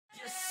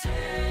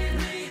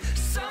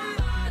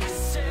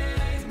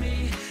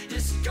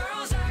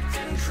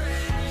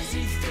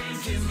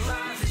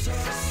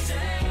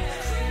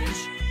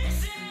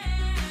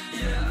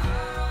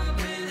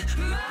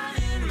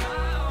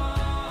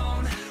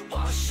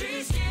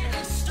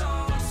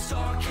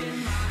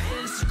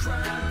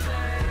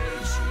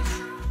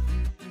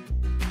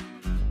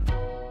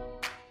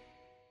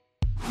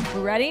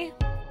We ready?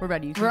 We're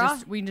ready.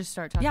 We can just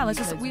start talking. Yeah, let's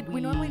just. We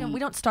normally we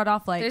don't start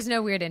off like. There's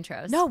no weird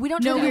intros. No, we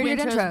don't do weird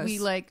intros. We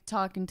like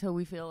talk until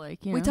we feel like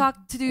we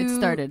talk to do. It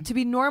started to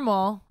be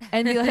normal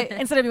and be like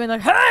instead of being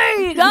like,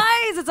 "Hey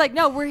guys," it's like,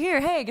 "No, we're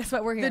here. Hey, guess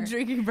what? We're here." The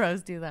Drinkin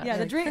Bros do that. Yeah,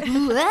 the drink.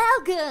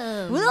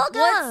 Welcome. Well,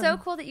 it's so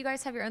cool that you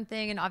guys have your own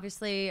thing, and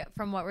obviously,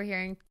 from what we're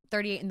hearing,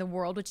 38 in the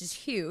world, which is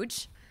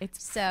huge.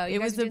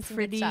 It was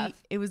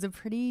a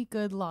pretty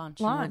good launch.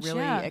 We're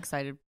really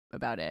excited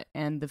about it,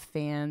 and the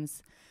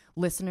fans.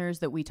 Listeners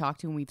that we talk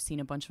to, and we've seen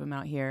a bunch of them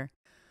out here,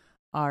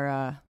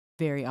 are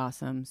very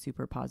awesome,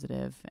 super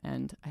positive,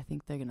 and I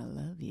think they're gonna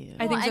love you.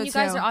 I think so, and you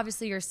guys are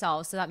obviously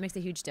yourselves, so that makes a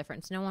huge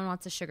difference. No one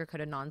wants a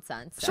sugar-coated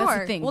nonsense. So. Sure. That's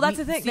the thing. Well, that's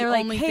the thing. They're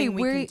like, hey,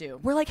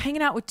 we're like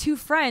hanging out with two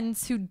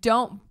friends who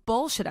don't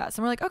bullshit us,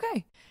 and we're like,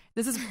 okay.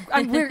 This is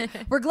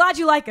we're glad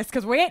you like us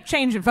because we ain't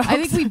changing, folks.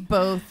 I think we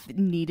both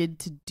needed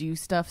to do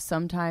stuff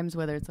sometimes,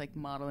 whether it's like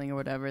modeling or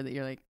whatever. That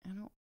you're like, I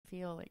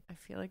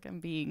feel like I'm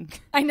being.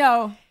 I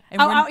know.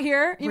 Out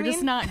here, we're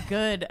just not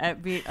good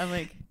at being. I'm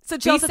like, so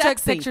Chelsea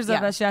took pictures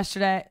of us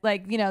yesterday,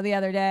 the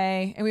other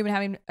day, and we've been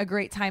having a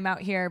great time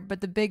out here. But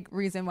the big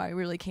reason why we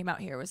really came out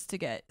here was to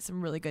get some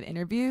really good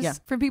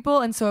interviews from people.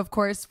 And so, of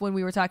course, when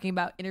we were talking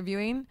about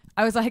interviewing,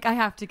 I was like, I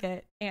have to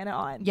get Anna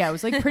on. Yeah, it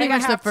was like pretty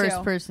much the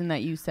first person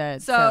that you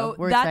said. So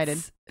we're excited.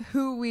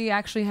 Who we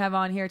actually have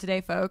on here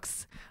today,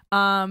 folks.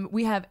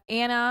 We have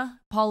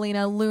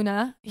Paulina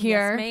Luna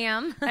here. Yes,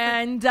 ma'am.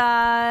 And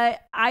I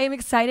am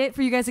excited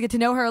for you guys to get to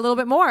know her a little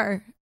bit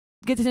more.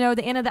 Get to know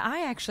the Anna that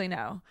I actually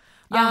know.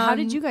 Yeah, how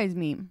did you guys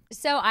meet?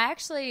 So I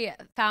actually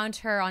found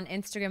her on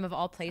Instagram of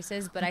all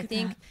places, but I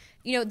think,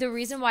 the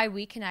reason why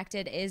we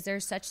connected is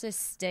there's such this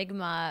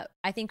stigma,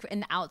 I think,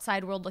 in the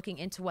outside world looking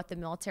into what the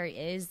military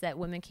is, that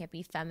women can't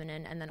be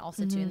feminine and then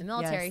also too in the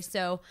military. Yes.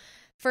 So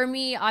for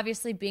me,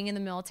 obviously being in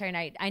the military,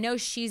 and I know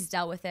she's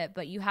dealt with it,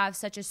 but you have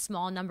such a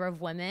small number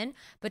of women,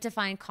 but to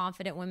find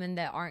confident women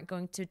that aren't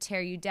going to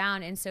tear you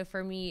down. And so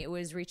for me, it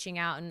was reaching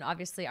out, and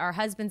obviously our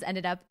husbands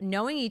ended up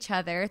knowing each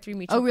other through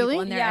mutual people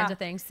and their end of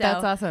things. So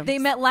that's awesome. They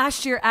met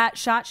last year at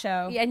SHOT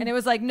Show, and it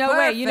was like, no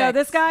way, you know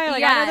this guy?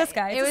 Like, I know this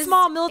guy. It's a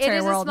small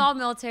military world. It is a small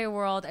military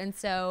world, and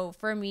so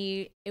for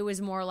me, it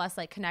was more or less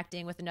like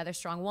connecting with another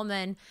strong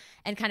woman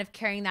and kind of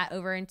carrying that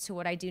over into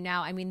what I do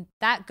now. I mean,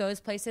 that goes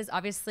places.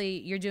 Obviously,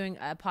 you're doing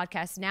a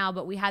podcast now,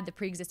 but we had the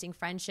pre-existing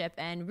friendship,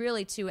 and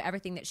really to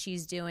everything that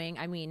she's doing.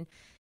 I mean,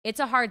 it's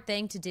a hard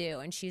thing to do,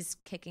 and she's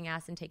kicking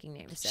ass and taking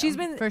names. So. She's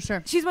been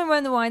one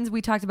of the ones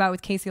we talked about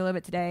with Casey a little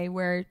bit today,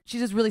 where she's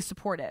just really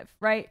supportive,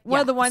 right? One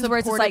of the ones where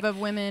it's just like of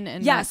women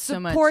and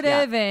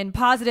supportive and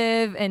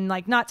positive and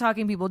like not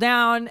talking people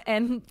down.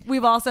 And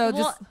we've also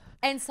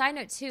and side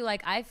note too,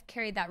 like I've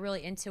carried that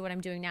really into what I'm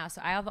doing now.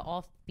 So I have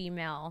all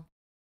female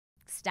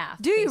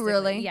staff. Do you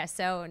really? Yeah.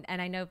 So, and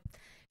I know,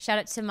 shout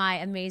out to my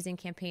amazing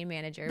campaign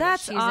manager.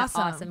 That's she's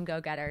awesome. An awesome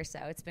go-getter. So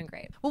it's been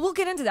great. Well, we'll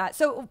get into that.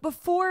 So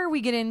before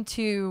we get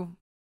into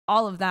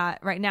all of that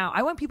right now,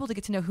 I want people to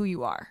get to know who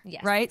you are.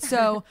 Yes. Right.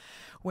 So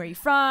where are you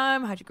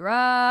from? How'd you grow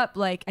up?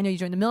 Like, I know you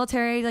joined the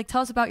military. Like,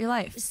 tell us about your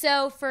life.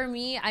 So for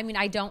me, I mean,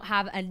 I don't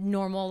have a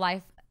normal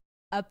life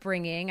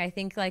upbringing. I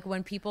think like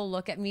when people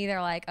look at me,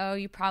 they're like, oh,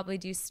 you probably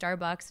do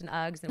Starbucks and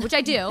Uggs, which I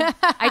do.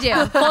 I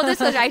do. Full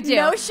disclosure, I do.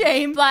 No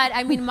shame. But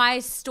I mean, my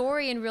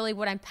story and really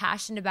what I'm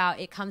passionate about,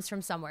 it comes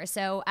from somewhere.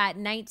 So at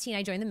 19,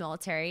 I joined the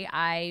military.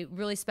 I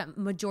really spent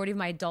majority of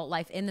my adult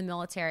life in the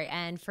military.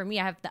 And for me,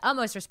 I have the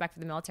utmost respect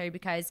for the military,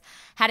 because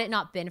had it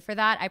not been for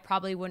that, I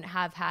probably wouldn't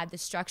have had the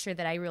structure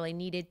that I really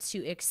needed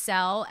to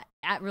excel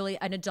at really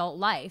an adult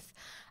life.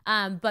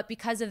 But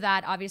because of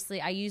that, obviously,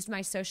 I used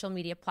my social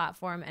media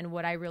platform and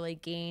what I really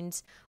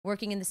gained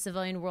working in the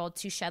civilian world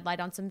to shed light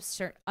on some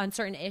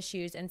certain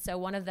issues. And so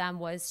one of them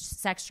was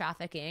sex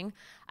trafficking.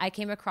 I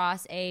came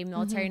across a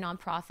military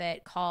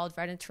nonprofit called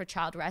Veterans for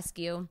Child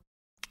Rescue.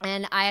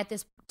 And I, at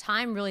this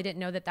time, really didn't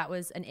know that that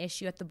was an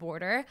issue at the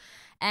border,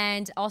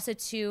 and also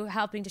to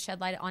helping to shed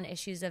light on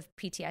issues of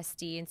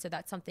PTSD. And so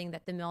that's something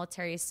that the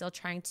military is still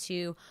trying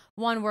to,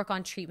 one, work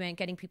on treatment,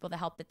 getting people the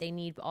help that they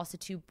need, but also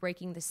to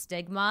breaking the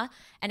stigma.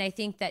 And I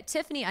think that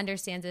Tiffany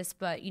understands this,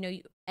 but,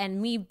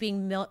 and me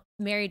being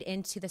married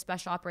into the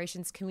special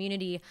operations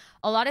community,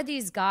 a lot of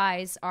these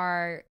guys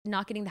are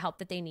not getting the help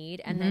that they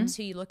need. And then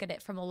you look at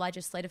it from a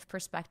legislative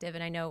perspective,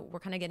 and I know we're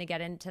kind of going to get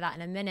into that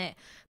in a minute,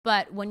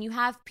 but when you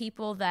have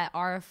people that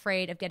are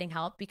afraid of getting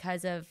help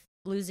because of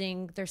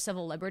losing their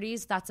civil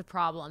liberties, that's a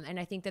problem. And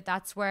I think that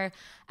that's where,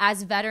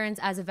 as veterans,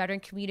 as a veteran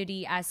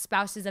community, as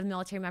spouses of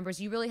military members,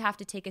 you really have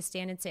to take a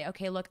stand and say,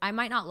 okay, look, I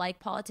might not like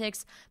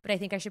politics, but I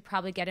think I should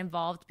probably get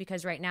involved,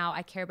 because right now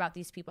I care about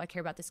these people, I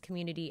care about this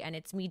community, and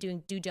it's me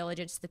doing due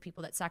diligence to the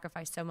people that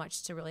sacrifice so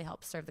much to really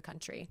help serve the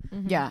country.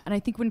 Yeah, and I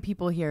think when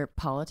people hear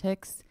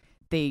politics,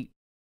 they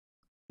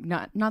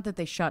not that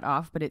they shut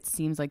off, but it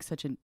seems like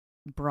such a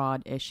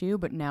broad issue.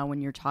 But now when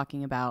you're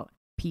talking about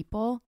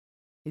people,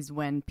 is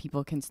when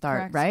people can start,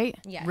 Correct. right?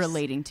 Yes.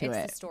 Relating to It's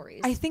it. the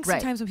stories. I think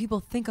sometimes when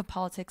people think of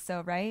politics,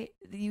 though, right?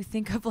 You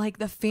think of like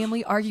the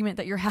family argument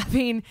that you're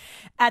having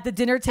at the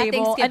dinner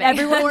table, and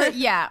everyone,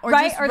 or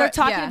right? Or they're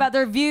talking about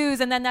their views,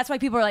 and then that's why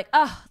people are like,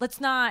 "Oh,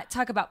 let's not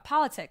talk about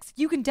politics."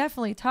 You can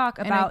definitely talk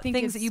about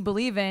things that you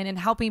believe in and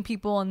helping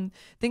people and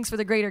things for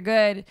the greater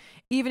good,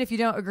 even if you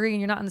don't agree and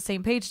you're not on the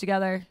same page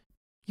together.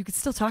 You could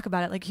still talk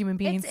about it like human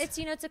beings. It's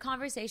it's a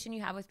conversation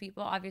you have with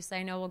people. Obviously,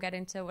 I know we'll get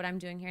into what I'm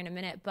doing here in a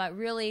minute, but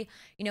really,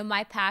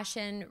 my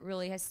passion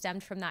really has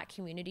stemmed from that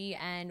community,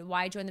 and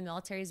why I joined the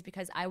military is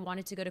because I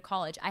wanted to go to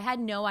college. I had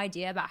no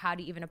idea about how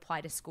to even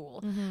apply to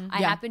school.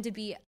 I happened to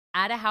be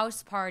at a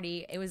house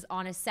party. It was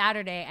on a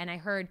Saturday, and I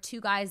heard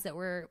two guys that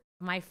were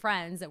my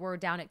friends that were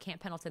down at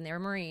Camp Pendleton. They were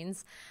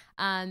Marines.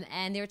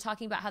 And they were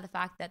talking about how the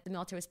fact that the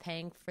military was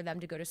paying for them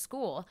to go to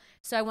school.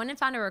 So I went and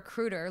found a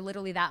recruiter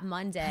literally that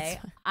Monday.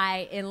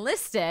 I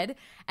enlisted,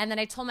 and then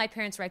I told my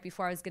parents right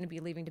before I was going to be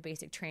leaving to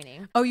basic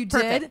training. Oh, you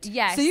did?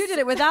 Yes. So you did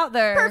it without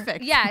their...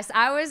 Perfect. Yes.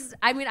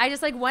 I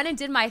just like went and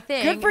did my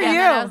thing. Good for and you.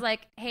 Then I was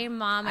like, hey,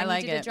 Mom, I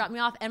like need you to it. drop me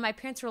off. And my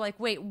parents were like,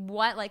 wait,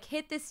 what? Like,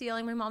 hit the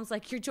ceiling. My mom's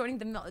like, you're joining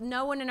the military.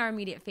 No one in our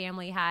immediate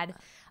family had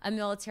a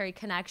military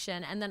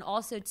connection. And then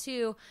also,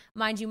 too,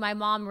 mind you, my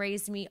mom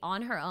raised me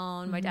on her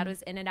own. My dad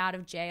was in and out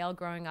of jail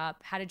growing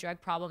up, had a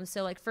drug problem.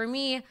 So, like, for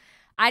me,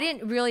 I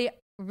didn't really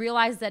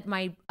realize that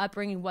my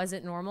upbringing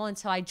wasn't normal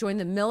until I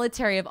joined the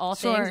military of all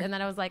things. And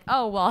then I was like,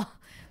 oh, well,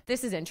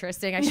 this is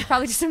interesting. I should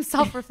probably do some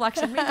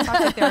self-reflection. Maybe talk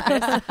to a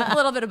therapist. A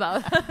little bit of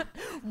both.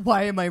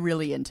 Why am I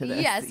really into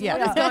this? Yes,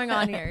 what is going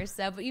on here?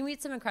 So, but you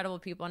meet some incredible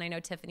people, and I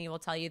know Tiffany will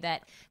tell you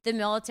that the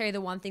military,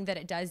 the one thing that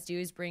it does do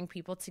is bring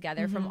people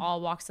together from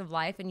all walks of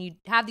life, and you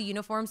have the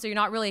uniform, so you're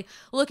not really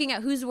looking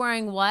at who's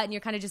wearing what, and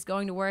you're kind of just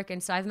going to work.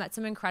 And so I've met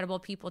some incredible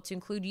people, to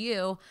include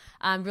you,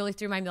 really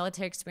through my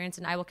military experience,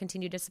 and I will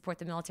continue to support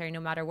the military no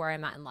matter where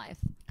I'm at in life.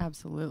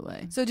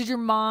 Absolutely. So did your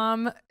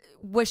mom,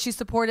 was she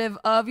supportive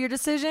of your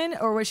decision,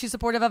 or was she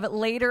supportive of it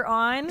later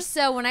on?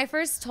 So when I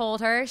first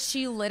told her,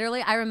 she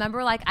literally, I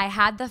remember like I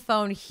had the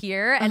phone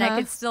here and I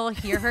could still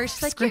hear her.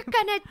 She's like, you're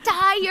gonna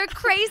die. You're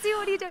crazy.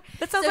 What are you doing?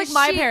 That sounds like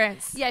my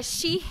parents. Yeah,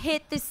 she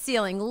hit the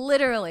ceiling,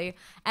 literally.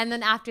 And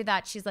then after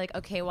that, she's like,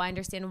 okay, well, I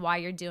understand why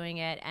you're doing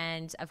it.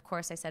 And of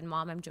course I said,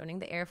 Mom, I'm joining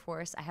the Air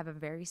Force. I have a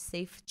very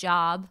safe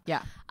job.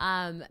 Yeah.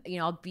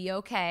 I'll be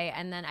okay.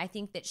 And then I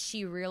think that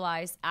she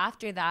realized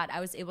after that I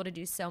was able to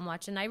do so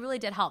much. And I really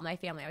did help my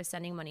family. I was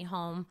sending money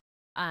home.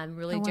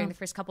 During the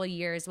first couple of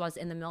years was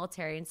in the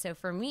military. And so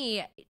for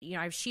me,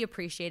 she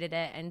appreciated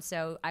it. And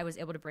so I was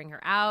able to bring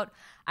her out.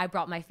 I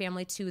brought my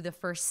family to the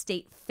first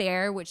state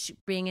fair, which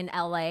being in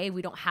LA,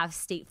 we don't have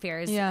state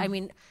fairs. Yeah. I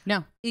mean,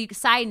 no.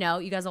 Side note,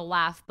 you guys will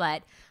laugh,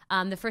 but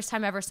the first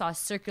time I ever saw a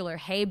circular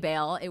hay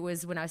bale, it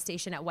was when I was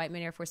stationed at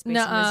Whiteman Air Force Base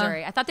in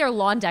Missouri. I thought they were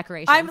lawn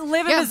decorations. I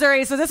live in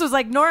Missouri, so this was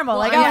like normal.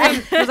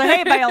 There's a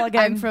hay bale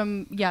again. I'm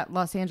from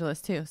Los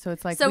Angeles too, so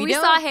it's like we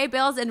saw hay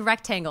bales in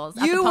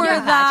rectangles. You were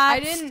that.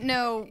 I didn't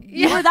know.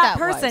 You were that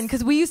person,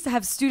 because we used to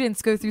have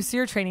students go through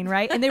SEER training,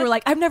 right? And they were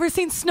like, "I've never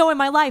seen snow in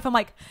my life." I'm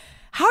like,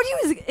 how do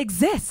you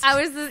exist? I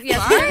was the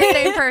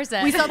same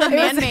person. We saw the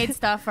man-made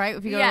stuff, right?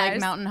 If you go to like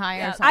Mountain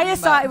High or something. I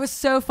just thought it was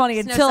so funny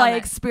until I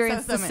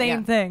experienced the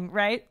same thing,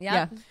 right?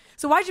 Yeah.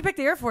 So why'd you pick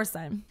the Air Force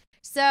then?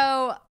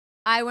 So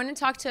I went and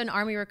talked to an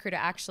Army recruiter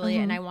actually,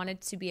 and I wanted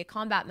to be a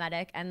combat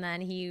medic. And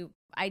then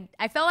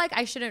I felt like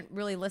I shouldn't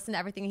really listen to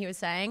everything he was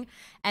saying.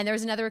 And there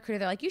was another recruiter.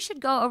 They're like, you should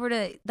go over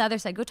to the other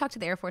side. Go talk to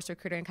the Air Force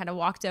recruiter, and kind of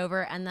walked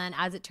over. And then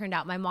as it turned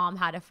out, my mom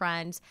had a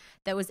friend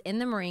that was in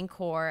the Marine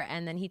Corps.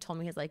 And then he told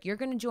me, he's like, you're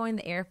going to join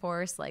the Air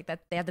Force. Like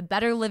that they have the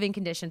better living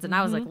conditions. And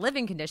I was like,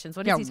 living conditions?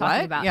 What is he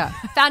talking about? Yeah.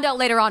 Found out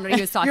later on what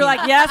he was talking You're about.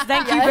 like, yes,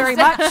 thank you very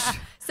much.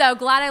 So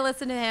glad I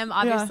listened to him.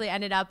 Obviously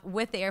ended up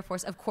with the Air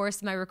Force. Of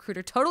course, my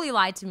recruiter totally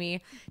lied to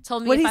me.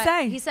 Told me what did he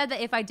say? He said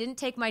that if I didn't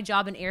take my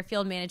job in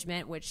airfield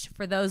management, which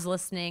for those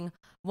listening,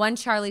 1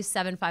 Charlie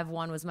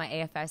 751 was my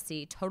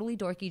AFSC. Totally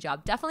dorky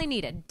job. Definitely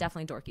needed.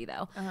 Definitely dorky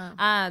though.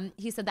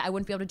 He said that I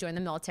wouldn't be able to join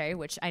the military,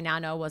 which I now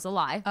know was a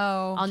lie.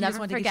 Oh, I'll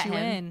never forget him.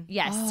 In.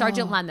 Yes,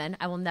 Sergeant Lemon.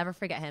 I will never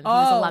forget him. He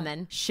was a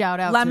lemon. Shout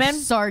out Lemon? to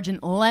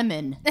Sergeant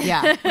Lemon.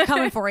 Yeah, we're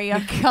coming for you.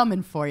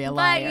 Coming for you,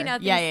 liar.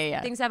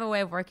 But things have a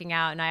way of working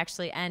out, and I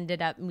actually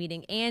ended up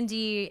meeting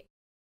Andy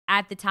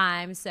at the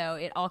time, so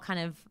it all kind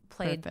of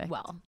played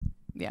well.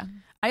 Yeah.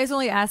 I just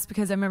only asked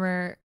because I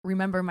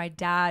remember my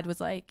dad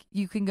was like,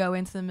 you can go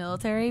into the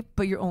military,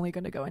 but you're only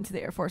going to go into the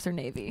Air Force or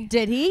Navy.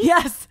 Did he?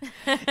 Yes.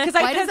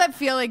 Why does that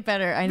feel like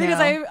better? I know.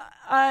 Because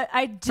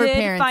I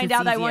did find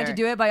out that I wanted to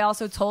easier. do it, but I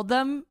also told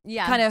them,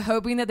 kind of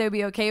hoping that they would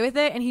be okay with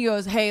it. And he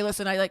goes, hey,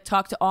 listen, I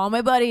talked to all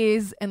my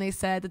buddies, and they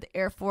said that the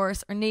Air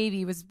Force or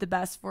Navy was the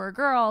best for a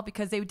girl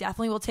because they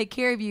definitely will take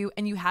care of you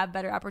and you have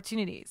better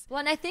opportunities. Well,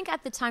 and I think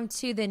at the time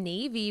too, the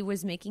Navy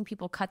was making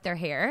people cut their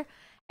hair.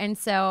 And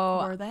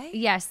so, were they?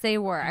 Yes, they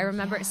were. I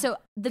remember. Yeah. So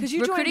the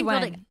recruiting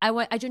building,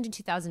 I joined in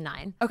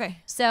 2009. Okay.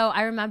 So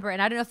I remember,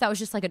 and I don't know if that was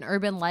just like an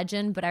urban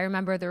legend, but I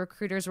remember the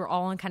recruiters were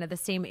all in kind of the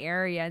same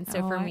area. And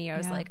so for me, I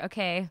was like,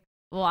 okay,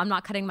 well, I'm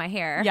not cutting my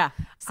hair. Yeah.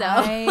 So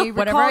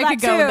whatever I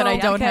could go that I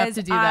don't have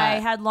to do that. I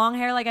had long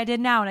hair like I did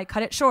now, and I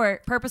cut it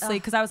short purposely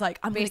because I was like,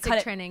 I'm going to cut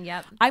it. Training,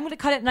 yep. I'm going to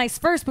cut it nice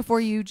first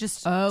before you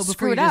just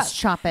screw it up. Just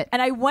chop it.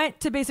 And I went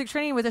to basic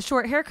training with a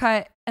short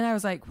haircut, and I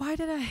was like, why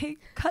did I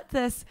cut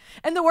this?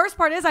 And the worst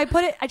part is I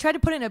tried to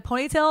put it in a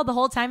ponytail the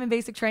whole time in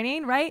basic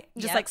training, right?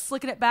 Just like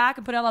slicking it back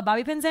and putting all the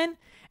bobby pins in.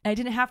 And I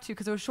didn't have to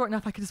because it was short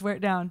enough I could just wear it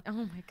down. Oh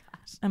my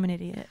gosh. I'm an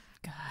idiot.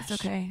 Gosh, it's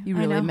okay. You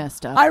really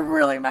messed up. I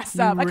really messed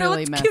up. I could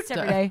really look cute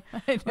every day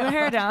with my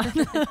hair down.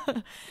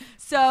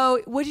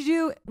 So what did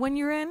you do when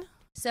you were in?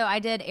 So I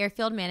did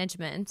airfield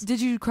management.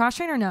 Did you cross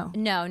train or no?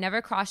 No,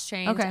 never cross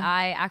trained. Okay.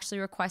 I actually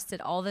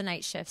requested all the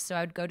night shifts. So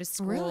I would go to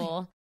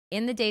school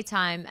in the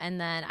daytime,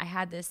 and then I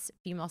had this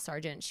female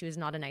sergeant. She was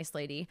not a nice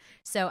lady.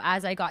 So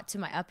as I got to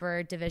my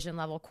upper division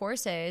level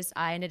courses,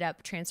 I ended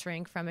up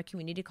transferring from a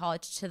community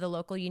college to the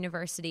local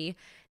university.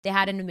 They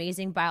had an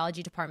amazing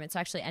biology department. So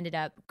I actually ended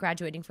up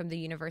graduating from the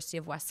University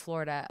of West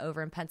Florida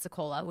over in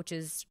Pensacola, which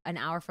is an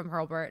hour from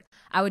Hurlburt.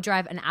 I would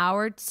drive an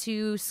hour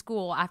to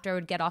school after I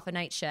would get off a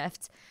night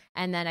shift.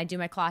 And then I do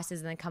my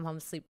classes and then come home,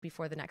 sleep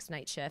before the next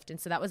night shift. And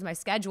so that was my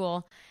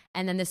schedule.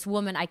 And then this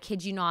woman, I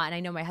kid you not, and I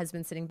know my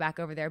husband's sitting back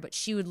over there, but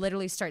she would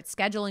literally start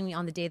scheduling me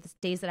on the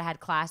days that I had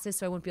classes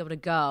so I wouldn't be able to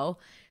go.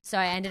 So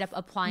I ended up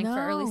applying for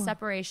early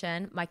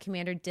separation. My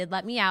commander did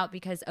let me out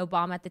because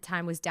Obama at the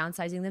time was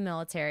downsizing the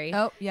military.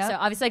 Oh, yeah. So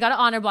obviously I got an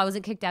honorable. I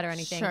wasn't kicked out or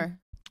anything. Sure.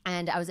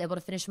 And I was able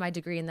to finish my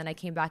degree, and then I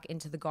came back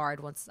into the Guard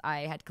once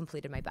I had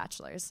completed my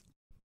bachelor's.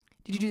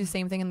 Did you do the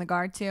same thing in the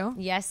Guard too?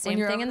 Yes, same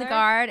thing in the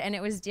Guard, and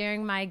it was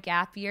during my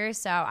gap year,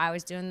 so I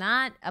was doing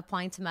that,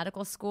 applying to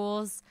medical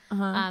schools.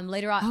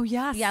 Later on,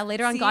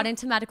 later on, got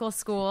into medical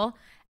school,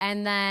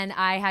 and then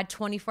I had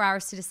 24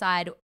 hours to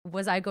decide: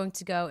 was I going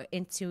to go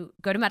to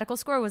medical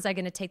school, or was I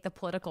going to take the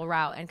political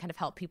route and kind of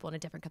help people in a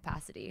different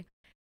capacity?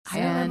 I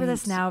remember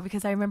this now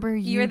because I remember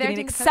you were there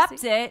getting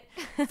accepted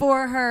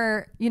for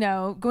her,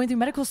 going through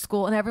medical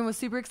school, and everyone was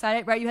super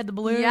excited, right? You had the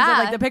balloons and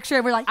like the picture,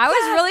 and we're like, I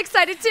was really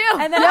excited too.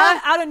 And then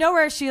out of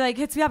nowhere, she like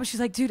hits me up, and she's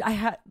like, dude, I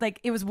had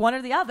it was one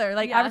or the other,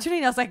 opportunity.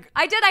 And I was like,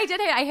 I did.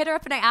 I hit her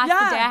up and I asked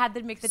the day I had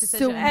to make the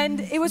decision. So, and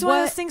it was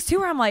one of those things too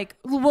where I'm like,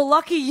 well,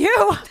 lucky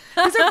you.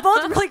 These are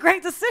both really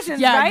great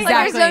decisions, right? Exactly.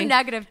 Like, there's no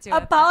negative to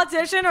it. A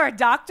politician or a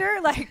doctor,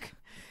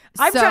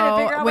 I'm trying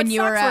to figure out when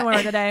you were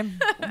at today.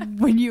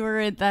 When you were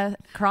at the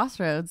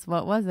crossroads,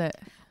 what was it?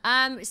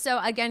 So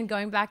again,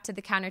 going back to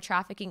the counter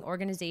trafficking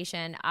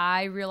organization,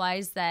 I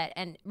realized that,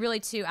 and really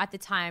too at the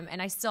time,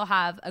 and I still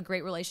have a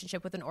great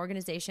relationship with an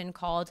organization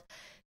called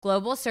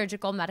Global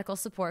Surgical Medical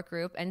Support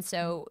Group. And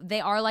so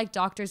they are like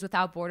Doctors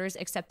Without Borders,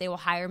 except they will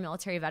hire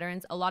military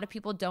veterans. A lot of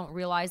people don't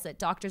realize that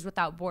Doctors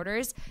Without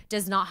Borders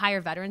does not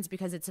hire veterans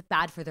because it's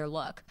bad for their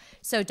look.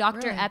 So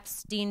Dr.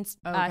 Epstein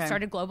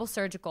started Global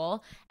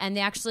Surgical, and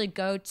they actually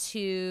go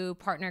to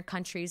partner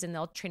countries and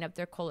they'll train up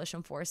their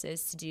coalition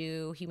forces to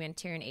do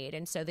humanitarian aid.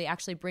 And so they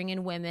actually bring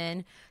in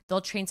women.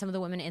 They'll train some of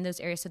the women in those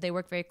areas. So they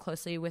work very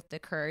closely with the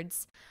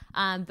Kurds.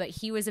 But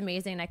he was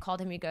amazing. And I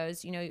called him. He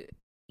goes,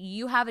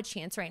 you have a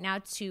chance right now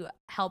to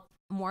help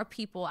more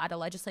people at a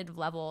legislative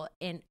level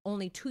in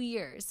only 2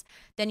 years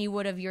than you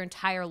would have your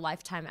entire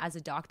lifetime as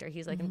a doctor.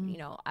 He's like,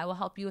 I will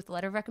help you with a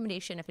letter of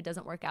recommendation if it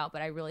doesn't work out,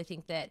 but I really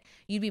think that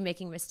you'd be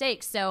making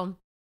mistakes. So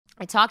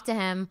I talked to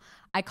him.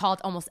 I called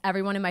almost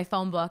everyone in my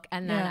phone book,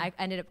 and then I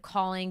ended up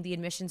calling the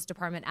admissions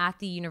department at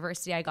the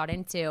university I got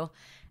into.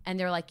 And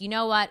they're like, you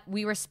know what?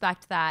 We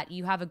respect that.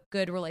 You have a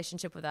good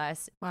relationship with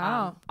us.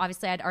 Wow.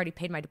 Obviously, I'd already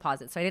paid my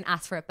deposit, so I didn't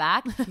ask for it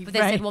back. But they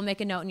said, we'll make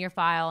a note in your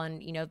file,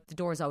 and, the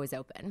door's always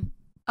open.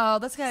 Oh,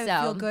 that's going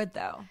to feel good,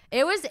 though.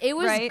 It was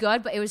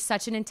good, but it was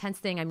such an intense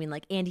thing. I mean,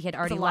 like, Andy had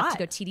already left to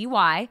go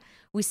TDY.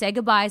 We said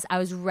goodbyes. I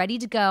was ready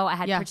to go. I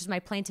had purchased my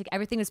plane ticket.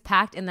 Everything was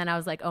packed. And then I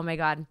was like, oh, my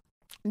God.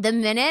 The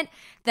minute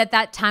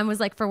that time was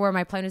like for where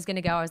my plane was going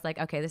to go, I was like,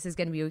 okay, this is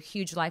going to be a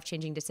huge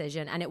life-changing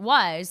decision. And it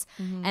was.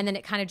 And then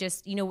it kind of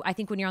just, I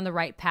think when you're on the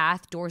right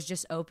path, doors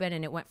just open,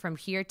 and it went from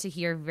here to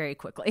here very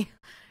quickly.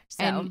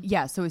 So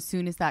as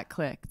soon as that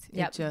clicked,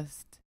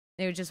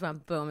 it just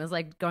went boom. It was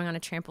like going on a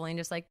trampoline,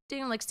 just like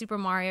doing like Super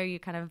Mario. You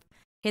kind of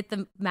hit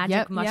the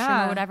magic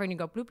mushroom or whatever, and you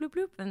go bloop, bloop,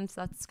 bloop. And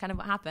so that's kind of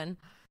what happened.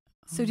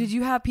 So did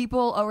you have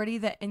people already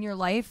that in your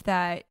life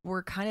that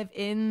were kind of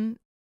in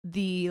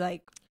the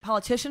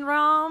politician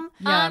realm?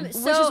 Which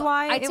is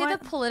why I'd say the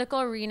political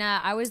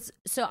arena,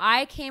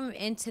 I came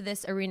into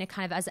this arena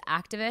kind of as an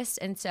activist,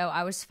 and so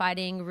I was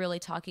fighting, really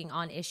talking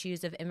on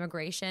issues of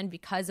immigration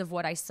because of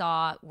what I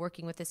saw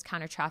working with this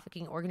counter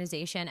trafficking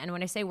organization. And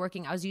when I say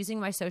working, I was using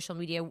my social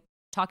media,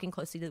 talking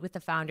closely with the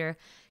founder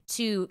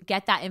to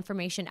get that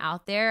information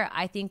out there.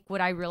 I think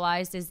what I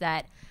realized is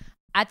that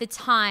at the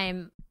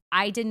time,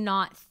 I did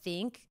not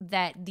think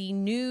that the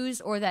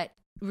news or that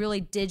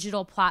really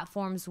digital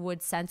platforms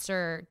would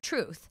censor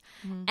truth.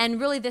 And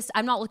really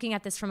I'm not looking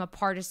at this from a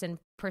partisan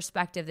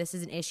perspective. This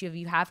is an issue of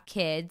you have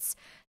kids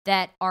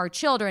that are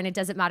children. It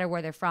doesn't matter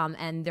where they're from,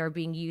 and they're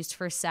being used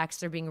for sex,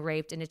 they're being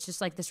raped. And it's just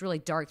like this really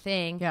dark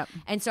thing.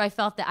 And so I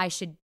felt that I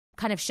should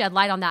kind of shed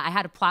light on that, I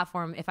had a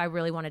platform. If I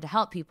really wanted to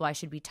help people, I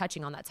should be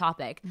touching on that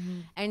topic.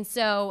 And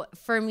so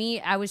for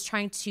me, I was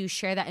trying to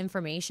share that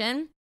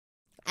information.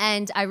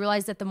 And I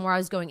realized that the more I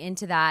was going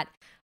into that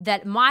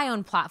my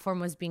own platform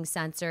was being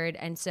censored.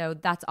 And so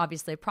that's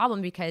obviously a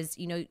problem because,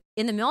 you know,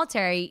 in the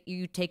military,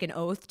 you take an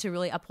oath to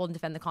really uphold and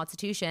defend the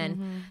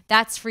Constitution.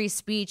 That's free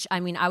speech. I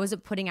mean, I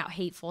wasn't putting out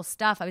hateful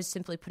stuff. I was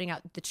simply putting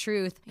out the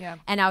truth.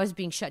 And I was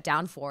being shut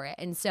down for it.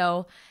 And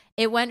so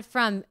it went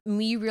from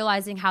me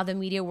realizing how the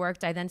media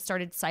worked. I then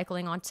started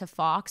cycling onto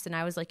Fox, and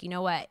I was like, you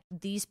know what?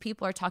 These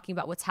people are talking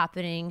about what's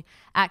happening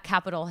at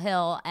Capitol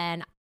Hill,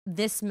 and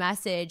this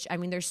message, I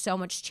mean, there's so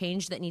much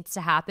change that needs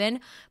to happen,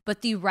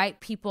 but the right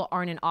people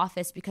aren't in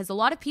office because a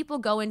lot of people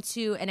go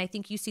into, and I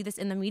think you see this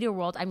in the media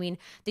world, I mean,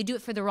 they do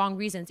it for the wrong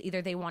reasons. Either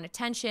they want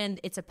attention,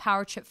 it's a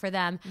power trip for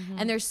them,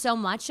 and there's so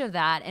much of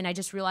that. And I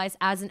just realized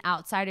as an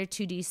outsider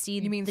to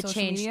DC, you mean the social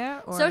change,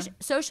 media or?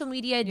 Social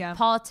media,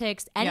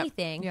 politics,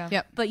 anything.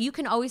 But you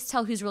can always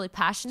tell who's really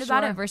passionate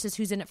about it versus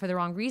who's in it for the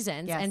wrong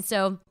reasons. And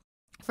so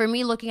for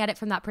me, looking at it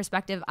from that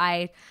perspective,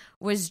 I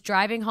was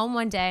driving home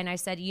one day and I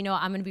said, you know,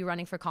 I'm going to be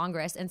running for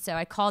Congress. And so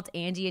I called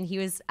Andy, and he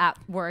was at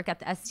work at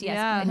the STS,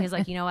 and he was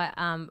like, you know what?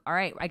 All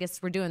right, I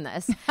guess we're doing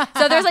this.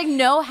 So there's like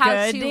no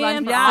how to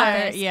run for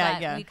office.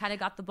 But we kind of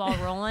got the ball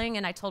rolling,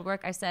 and I told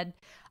work, I said,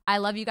 I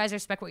love you guys,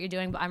 respect what you're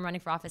doing, but I'm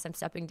running for office. I'm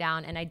stepping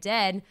down. And I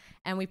did.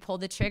 And we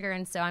pulled the trigger.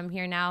 And so I'm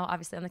here now,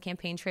 obviously on the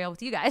campaign trail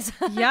with you guys.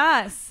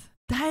 Yes.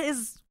 That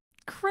is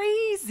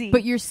crazy.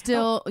 But you're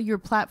still, your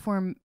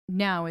platform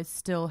now is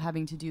still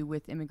having to do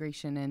with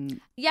immigration and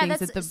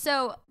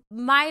so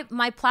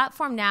my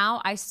platform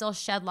now, I still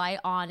shed light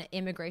on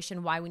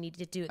immigration, why we need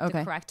to do it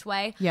the correct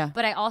way.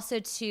 But I also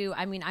too,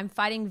 I mean, I'm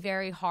fighting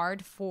very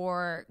hard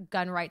for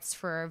gun rights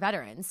for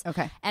veterans.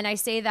 And I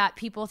say that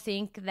people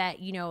think that,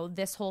 you know,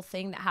 this whole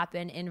thing that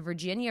happened in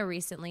Virginia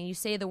recently, you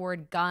say the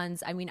word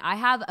guns. I mean, I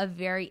have a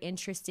very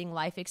interesting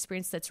life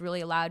experience that's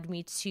really allowed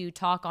me to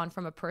talk on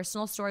from a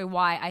personal story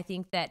why I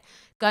think that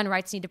gun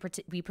rights need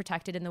to be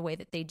protected in the way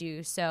that they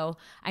do. So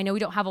I know we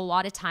don't have a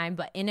lot of time,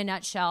 but in a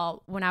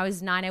nutshell, when I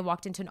was 9, I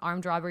walked into an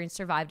armed robbery and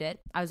survived it.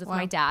 I was with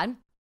my dad.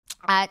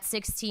 At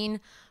 16,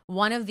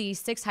 one of the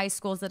 6 high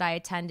schools that I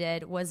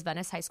attended was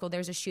Venice High School. There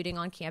was a shooting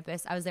on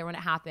campus. I was there when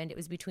it happened. It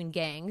was between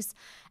gangs.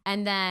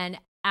 And then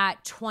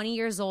at 20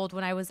 years old,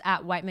 when I was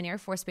at Whiteman Air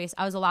Force Base,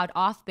 I was allowed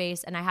off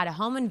base and I had a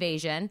home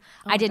invasion.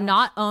 I did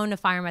not own a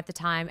firearm at the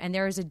time. And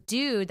there was a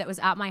dude that was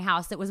at my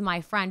house that was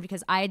my friend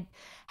because I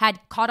had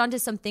caught on to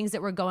some things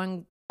that were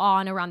going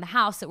on around the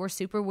house that were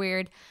super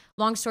weird.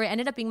 Long story,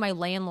 ended up being my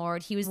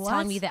landlord. He was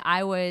telling me that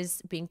I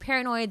was being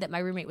paranoid, that my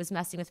roommate was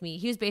messing with me.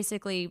 He was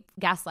basically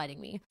gaslighting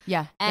me.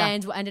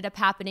 And what ended up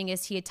happening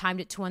is he had timed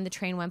it to when the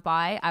train went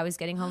by. I was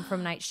getting home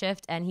from night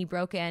shift and he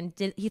broke in.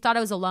 He thought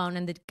I was alone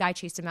and the guy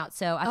chased him out.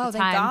 So at the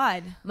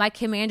time, my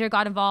commander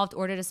got involved,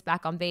 ordered us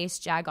back on base.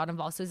 JAG got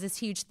involved. So it was this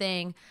huge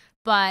thing.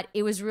 But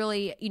it was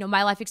really, you know,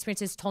 my life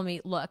experiences told me,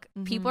 look,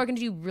 people are going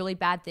to do really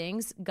bad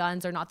things.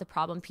 Guns are not the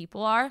problem.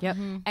 People are.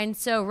 And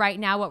so right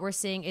now what we're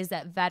seeing is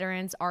that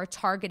veterans are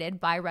targeted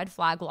by red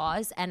flag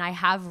laws. And I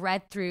have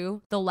read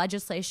through the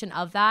legislation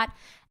of that.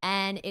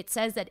 And it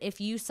says that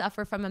if you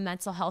suffer from a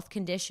mental health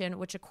condition,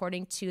 which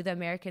according to the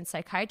American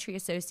Psychiatry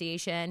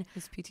Association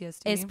is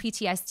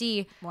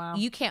PTSD,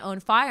 you can't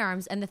own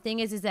firearms. And the thing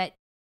is that,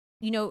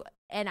 you know,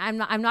 and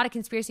I'm not a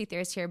conspiracy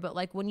theorist here, but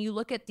like when you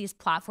look at these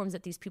platforms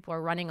that these people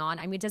are running on,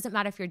 I mean, it doesn't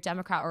matter if you're a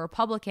Democrat or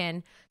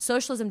Republican,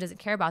 socialism doesn't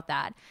care about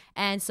that.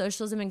 And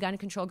socialism and gun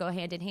control go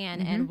hand in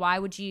hand. And why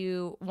would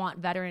you want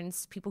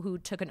veterans, people who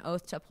took an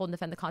oath to uphold and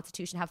defend the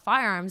Constitution, have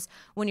firearms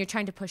when you're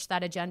trying to push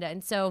that agenda?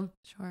 And so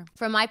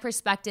from my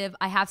perspective,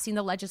 I have seen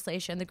the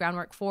legislation, the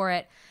groundwork for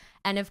it.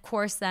 And of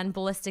course, then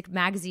Ballistic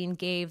Magazine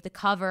gave the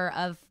cover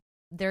of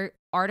their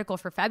article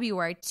for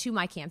February to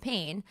my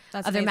campaign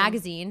of their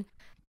magazine.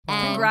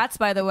 And congrats,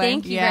 by the way.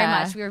 Thank you very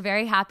much. We were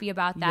very happy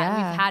about that.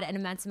 We've had an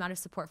immense amount of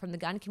support from the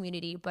gun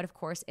community, but of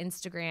course,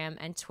 Instagram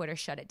and Twitter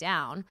shut it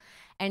down.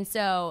 And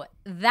so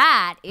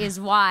that is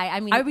why,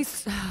 I mean,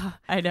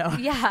 I know.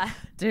 Yeah.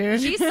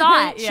 Dude. She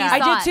saw it.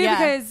 I did too,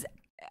 because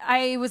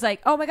I was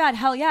like, oh my God,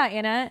 hell yeah,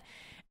 Anna.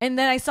 And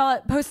then I saw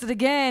it posted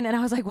again and I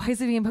was like, why is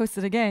it being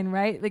posted again?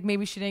 Right? Like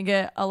maybe she didn't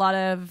get a lot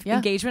of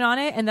engagement on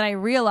it. And then I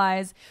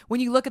realized when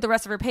you look at the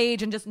rest of her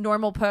page and just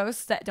normal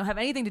posts that don't have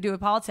anything to do with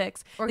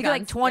politics, or they get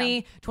like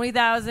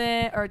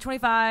 20,000 or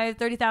 25,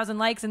 30,000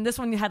 likes. And this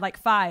one had like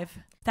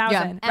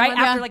 5,000, right?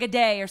 After like a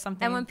day or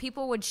something. And when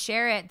people would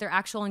share it, their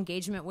actual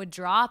engagement would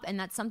drop. And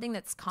that's something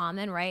that's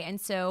common, right? And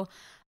so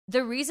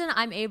the reason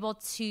I'm able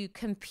to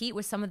compete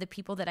with some of the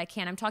people that I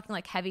can, I'm talking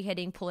like heavy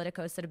hitting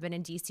politicos that have been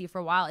in DC for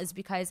a while, is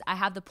because I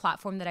have the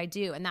platform that I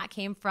do. And that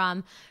came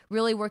from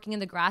really working in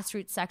the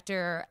grassroots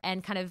sector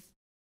and kind of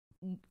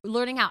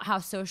learning out how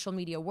social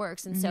media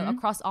works. And so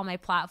across all my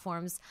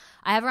platforms,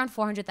 I have around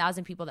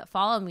 400,000 people that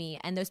follow me,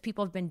 and those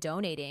people have been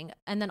donating.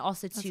 And then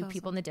also to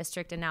people in the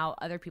district and now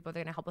other people that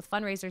are going to help with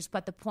fundraisers.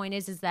 But the point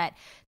is that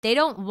they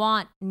don't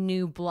want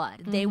new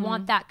blood. They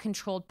want that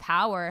controlled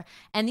power.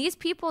 And these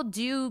people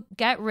do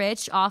get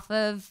rich off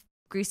of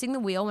greasing the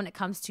wheel when it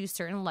comes to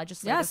certain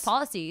legislative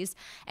policies.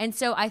 And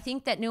so I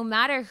think that no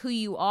matter who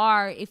you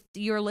are, if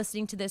you're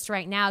listening to this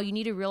right now, you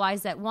need to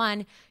realize that,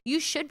 one, you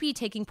should be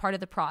taking part of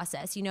the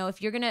process. You know,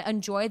 if you're going to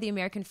enjoy the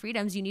American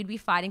freedoms, you need to be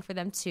fighting for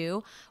them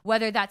too,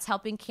 whether that's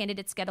helping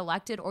candidates get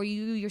elected or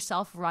you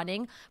yourself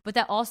running. But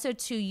that also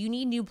too, you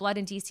need new blood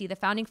in DC. The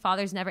founding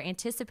fathers never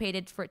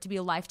anticipated for it to be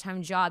a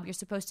lifetime job. You're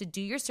supposed to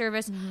do your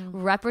service,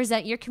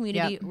 represent your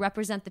community,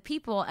 represent the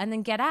people, and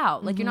then get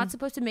out. Like, you're not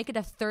supposed to make it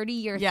a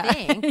 30-year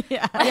thing.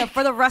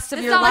 For the rest of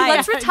it's your not life. Like,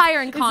 let's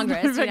retire in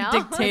Congress, you know?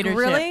 Dictatorship. Like,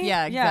 really?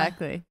 Yeah,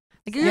 exactly.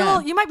 Like,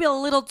 you might be a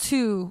little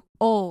too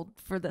old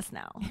for this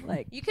now.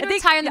 Like, you can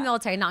retire in the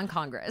military, not in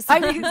Congress. I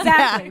mean,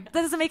 exactly. That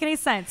doesn't make any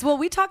sense. Well,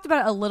 we talked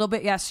about it a little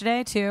bit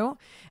yesterday too,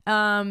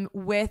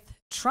 with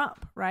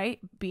Trump, right,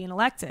 being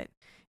elected,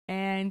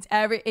 and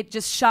it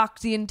just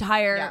shocked the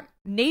entire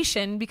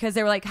nation because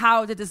they were like,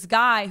 how did this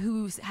guy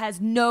who has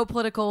no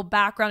political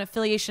background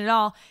affiliation at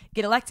all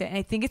get elected? And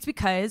I think it's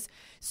because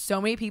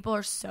so many people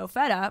are so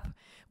fed up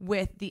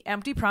with the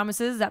empty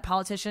promises that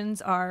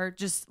politicians are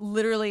just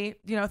literally,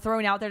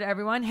 throwing out there to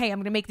everyone. Hey, I'm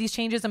going to make these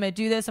changes. I'm going to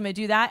do this. I'm going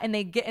to do that. And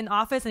they get in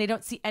office and they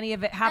don't see any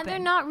of it happen. And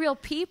they're not real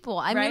people.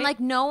 I mean, like,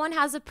 no one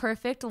has a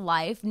perfect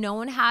life. No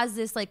one has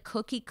this like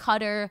cookie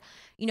cutter,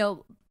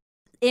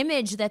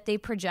 image that they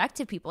project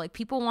to people. Like,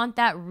 people want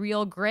that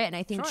real grit, and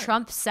I think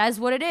Trump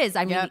says what it is.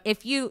 I mean,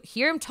 if you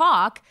hear him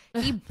talk,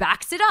 he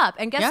backs it up,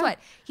 and guess what?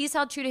 He's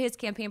held true to his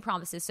campaign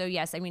promises. So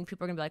yes, I mean,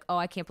 people are gonna be like, oh,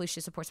 I can't believe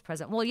she supports the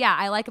president. Well, yeah,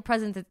 I like a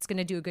president that's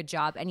gonna do a good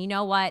job. And you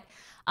know what,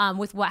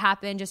 with what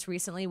happened just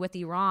recently with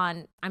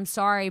Iran, I'm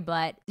sorry,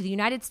 but the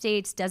United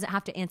States doesn't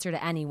have to answer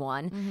to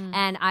anyone.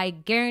 And I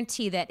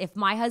guarantee that if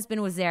my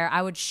husband was there,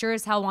 I would sure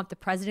as hell want the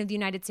president of the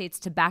United States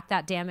to back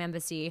that damn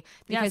embassy,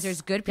 because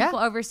there's good people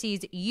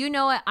overseas. You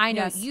know it, I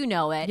know it, you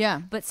know it.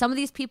 Yeah. But some of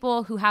these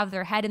people who have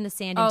their head in the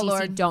sand in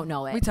DC don't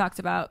know it.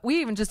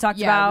 We even just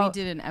talked about. We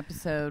did an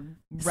episode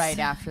right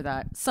after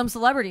that. Some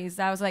celebrities.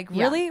 I was like,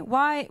 really?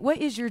 Why? What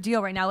is your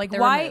deal right now? Like,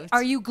 why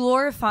are you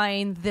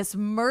glorifying this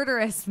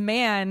murderous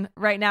man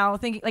right now?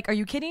 Thinking, like, are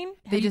you kidding?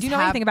 Do you know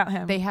anything about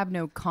him? They have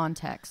no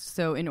context.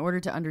 So in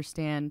order to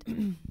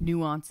understand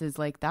nuances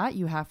like that,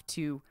 you have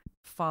to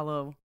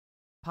follow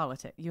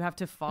politics. You have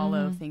to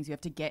follow things. You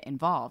have to get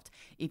involved.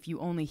 If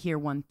you only hear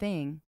one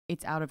thing,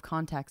 it's out of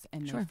context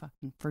and no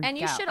fucking freak And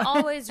you out. should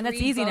always and read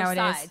that's easy both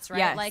nowadays. sides, right?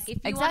 Yes. Like, if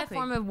you want to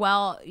form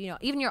a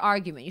even your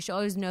argument, you should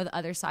always know the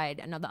other side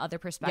and know the other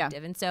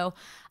perspective. And so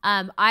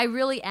I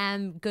really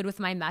am good with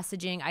my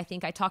messaging. I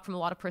think I talk from a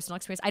lot of personal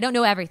experience. I don't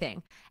know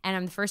everything, and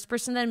I'm the first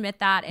person to admit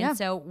that. And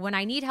so when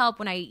I need help,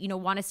 when I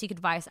want to seek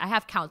advice, I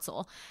have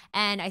counsel.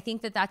 And I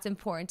think that that's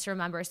important to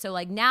remember. So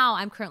like, now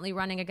I'm currently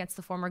running against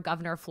the former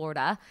governor of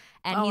Florida,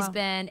 and he's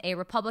been a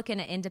Republican,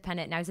 an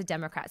independent, now he's a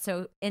Democrat.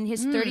 So in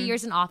his 30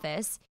 years in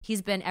office,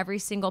 he's been every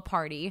single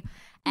party.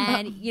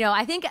 And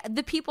I think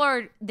the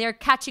people they're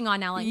catching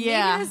on now, like,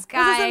 maybe this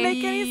guy doesn't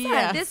make any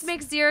sense. This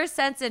makes zero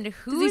sense. And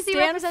who does he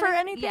stand for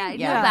anything? No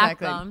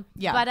exactly. backbone.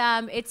 Yeah.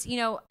 But it's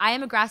I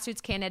am a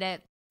grassroots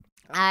candidate.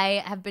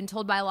 I have been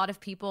told by a lot of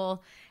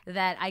people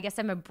that I guess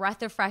I'm a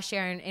breath of fresh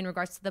air in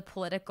regards to the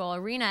political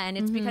arena. And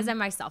it's because I'm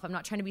myself. I'm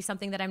not trying to be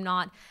something that I'm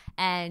not.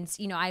 And,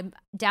 I'm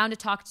down to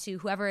talk to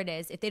whoever it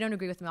is. If they don't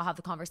agree with me, I'll have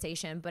the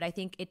conversation. But I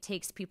think it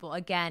takes people,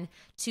 again,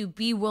 to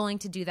be willing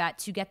to do that,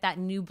 to get that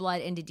new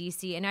blood into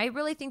DC. And I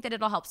really think that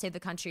it'll help save the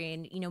country.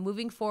 And,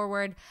 moving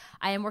forward,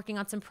 I am working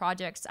on some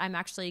projects. I'm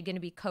actually going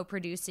to be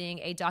co-producing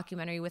a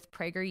documentary with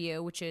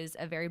PragerU, which is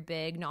a very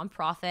big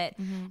nonprofit.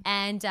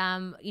 And,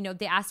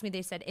 they asked me,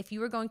 they said, if you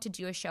were going to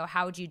do a show,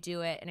 how would you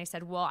do it? And I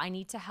said, well, I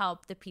need to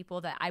help the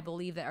people that I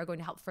believe that are going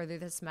to help further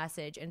this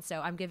message. And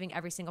so I'm giving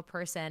every single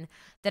person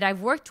that I've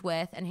worked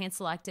with and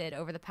hand-selected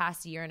over the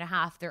past year and a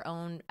half their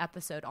own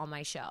episode on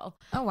my show.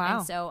 Oh, wow.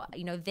 And so,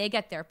 they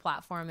get their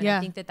platform. And I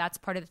think that that's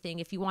part of the thing.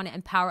 If you want to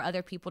empower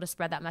other people to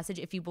spread that message,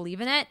 if you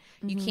believe in it,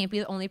 you can't be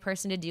the only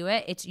person to do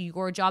it. It's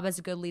your job as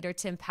a good leader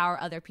to empower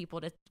other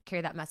people to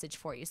carry that message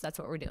for you. So that's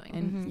what we're doing.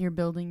 And you're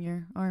building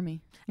your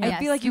army. I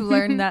feel like you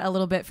learned that a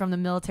little bit from the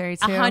military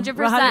too. 100%.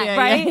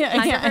 Right?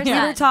 100%.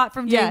 You were taught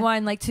from day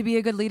one, like, to be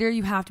a good leader,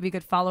 you have to be a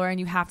good follower and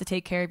you have to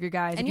take care of your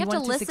guys. And you have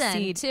want to listen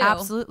succeed. too.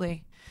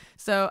 Absolutely.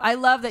 So I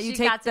love that you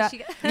take that.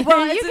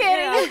 Well, you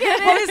get it.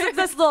 Well,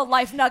 this little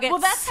life nugget. Well,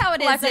 that's how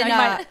it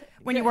is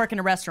when you work in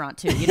a restaurant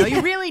too.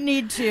 You really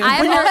need to. I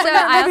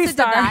also did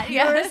that.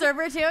 You're a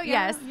server too.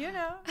 Yes. You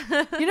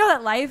know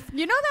that life.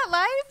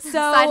 So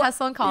side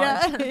hustle in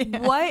college.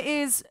 What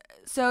is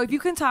so? If you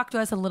can talk to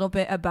us a little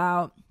bit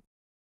about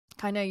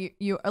kind of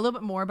you a little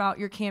bit more about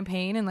your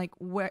campaign and like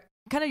what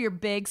kind of your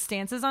big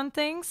stances on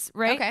things,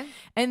 right? Okay.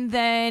 And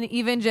then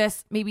even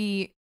just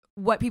maybe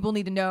what people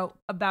need to know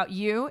about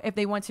you if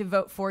they want to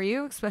vote for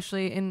you,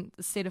 especially in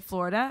the state of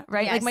Florida,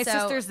 right? Yeah, like my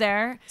sister's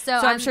there, so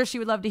I'm sure she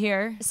would love to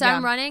hear. So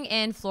I'm running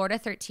in Florida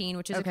 13,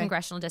 which is a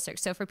congressional district.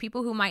 So for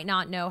people who might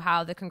not know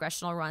how the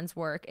congressional runs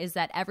work, is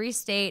that every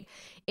state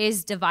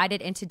is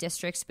divided into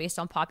districts based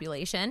on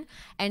population.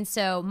 And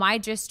so my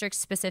district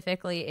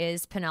specifically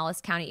is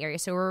Pinellas County area.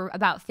 So we're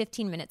about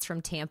 15 minutes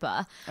from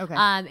Tampa. Okay.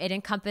 It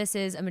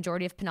encompasses a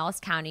majority of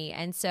Pinellas County.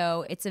 And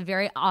so it's a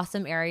very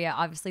awesome area.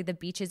 Obviously, the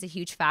beach is a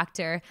huge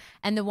factor.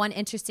 And the one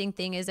interesting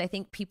thing is I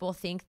think people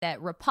think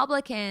that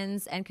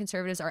Republicans and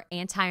conservatives are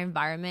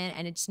anti-environment,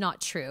 and it's not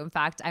true. In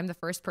fact, I'm the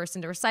first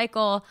person to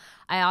recycle.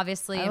 I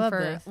obviously am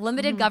for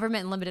limited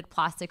government and limited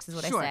plastics is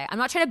what I say. I'm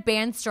not trying to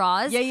ban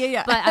straws.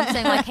 Yeah. But I'm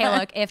saying like, hey,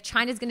 look, if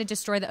China's going to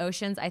destroy the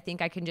oceans, I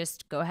think I can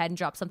just go ahead and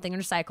drop something in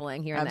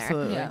recycling here and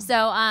Absolutely. there. Yeah.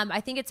 So I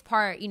think it's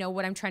part,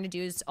 what I'm trying to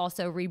do is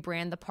also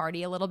rebrand the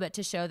party a little bit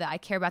to show that I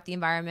care about the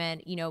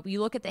environment. You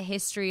look at the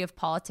history of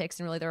politics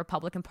and really the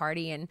Republican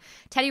Party, and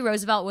Teddy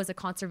Roosevelt was a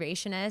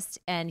conservationist,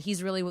 and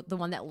he's really the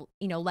one that,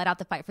 led out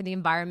the fight for the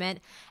environment.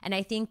 And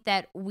I think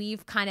that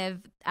we've kind of,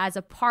 as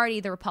a party,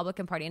 the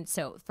Republican Party, and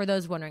so for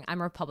those wondering,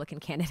 I'm a Republican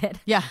candidate.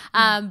 Yeah.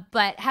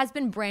 But has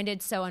been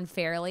branded so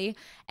unfairly.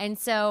 And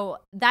so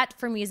that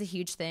for me is a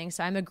huge thing.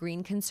 So I'm a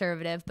green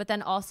conservative, but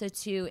then also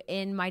too,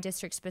 in my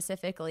district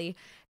specifically,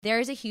 there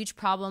is a huge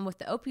problem with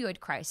the opioid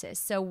crisis.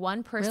 So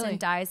one person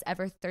dies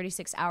every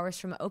 36 hours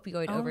from an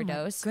opioid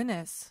overdose. My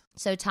goodness.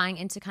 So tying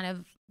into kind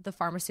of the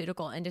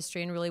pharmaceutical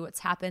industry and really what's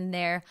happened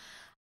there,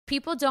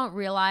 people don't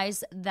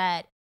realize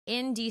that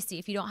in DC,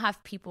 if you don't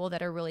have people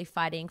that are really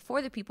fighting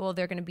for the people,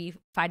 they're going to be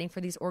fighting for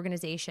these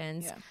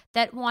organizations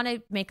that want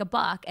to make a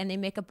buck, and they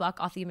make a buck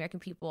off the American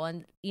people.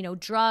 And,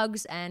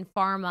 drugs and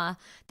pharma,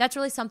 that's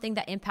really something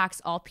that impacts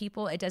all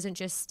people. It doesn't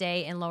just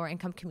stay in lower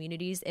income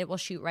communities. It will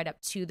shoot right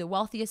up to the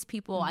wealthiest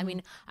people. I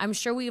mean, I'm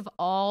sure we've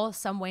all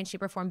some way,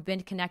 shape, or form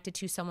been connected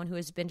to someone who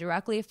has been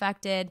directly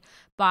affected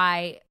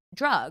by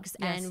drugs,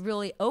 and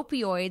really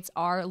opioids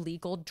are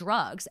legal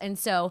drugs. And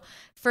so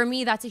for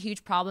me, that's a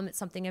huge problem. It's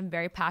something I'm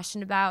very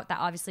passionate about. That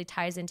obviously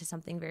ties into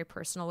something very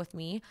personal with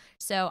me.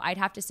 So I'd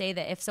have to say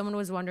that if someone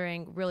was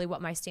wondering really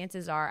what my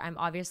stances are, I'm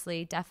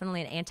obviously definitely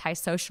an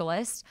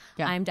anti-socialist.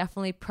 I'm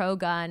definitely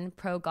pro-gun,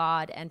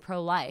 pro-God, and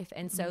pro-life.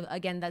 And so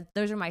again,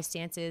 those are my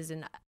stances,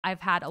 and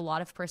I've had a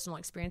lot of personal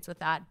experience with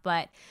that.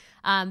 But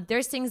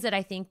there's things that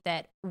I think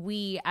that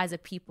we as a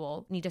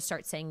people need to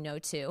start saying no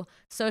to.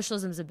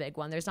 Socialism is a big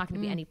one. There's not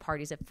going to be any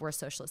parties if we're a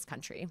socialist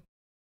country.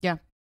 Yeah.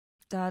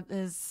 That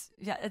is,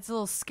 it's a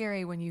little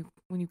scary when you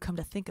come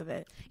to think of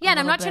it. Yeah, and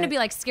I'm not trying to be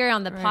like scary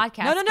on the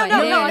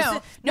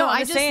podcast. No. I'm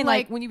just saying,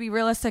 like, when you be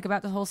realistic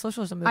about the whole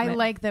socialism movement. I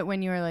like that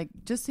when you were like,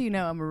 just so you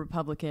know, I'm a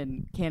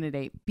Republican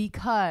candidate,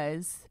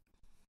 because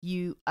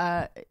you're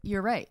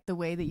right. The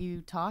way that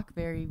you talk,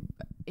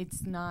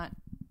 it's not.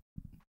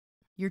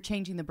 You're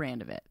changing the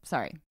brand of it.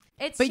 Sorry.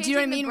 But do you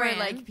know what I mean? Where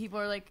like people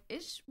are like,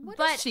 what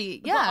is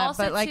she? Yeah,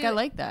 but like, I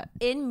like that.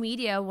 In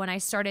media, when I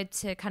started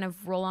to kind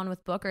of roll on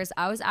with bookers,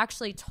 I was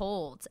actually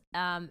told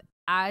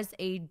as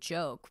a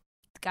joke,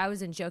 the guy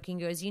wasn't joking,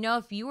 goes,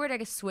 if you were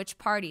to switch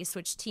parties,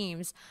 switch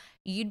teams,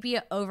 you'd be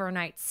an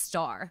overnight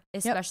star,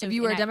 especially if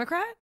you were a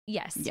Democrat?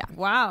 Yes. Yeah.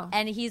 Wow.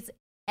 And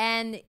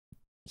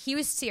he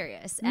was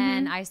serious.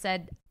 And I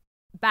said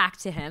back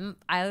to him,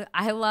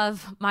 I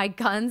love my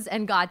guns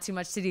and God too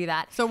much to do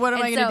that. So what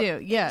am I going to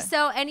do? Yeah.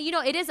 So, and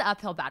it is an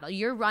uphill battle.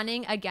 You're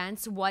running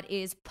against what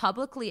is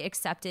publicly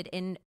accepted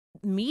in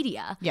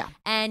media. Yeah.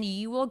 And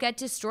you will get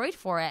destroyed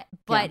for it.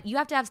 But you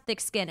have to have thick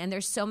skin. And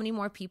there's so many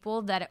more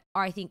people that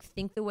are, I think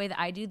the way that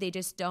I do. They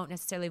just don't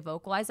necessarily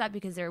vocalize that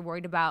because they're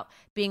worried about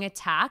being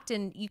attacked.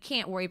 And you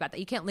can't worry about that.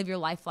 You can't live your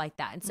life like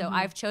that. And so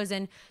I've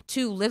chosen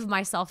to live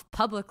myself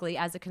publicly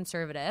as a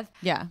conservative.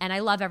 Yeah. And I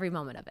love every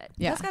moment of it.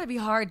 Yeah. That's got to be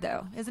hard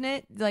though, isn't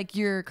it? Like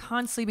you're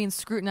constantly being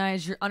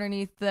scrutinized. You're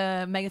underneath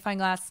the magnifying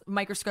glass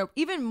microscope,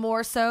 even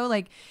more so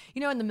like,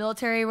 in the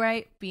military,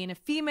 right? Being a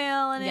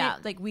female in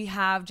it, like we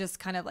have just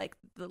kind of like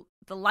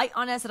the light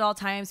on us at all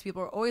times.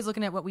 People are always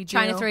looking at what we do.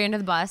 Trying to throw you under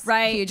the bus.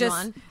 Right. Huge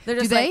one. They're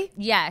just do they? like,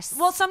 yes.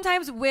 Well,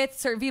 sometimes with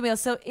certain females.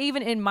 So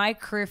even in my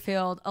career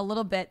field, a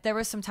little bit, there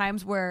were some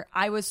times where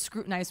I was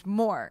scrutinized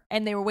more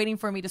and they were waiting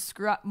for me to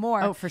screw up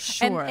more. Oh, for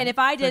sure. And if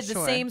I did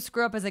the same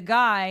screw up as a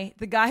guy,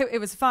 it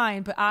was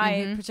fine. But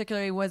I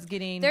particularly was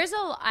getting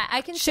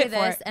I can say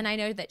this, and I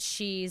know that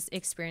she's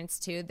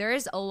experienced too. There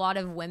is a lot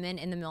of women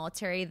in the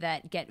military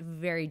that get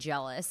very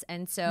jealous.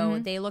 And so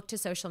they look to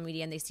social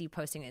media and they see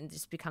posting and it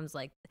just becomes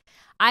like,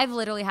 I've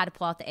literally had to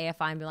pull out the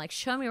AFI and be like,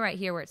 show me right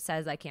here where it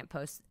says I can't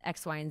post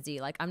X, Y, and Z.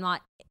 Like I'm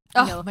not,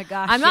 my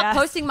gosh, I'm not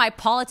posting my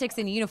politics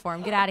in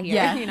uniform. Get out of here.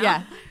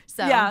 Yeah.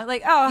 So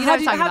like, how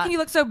can you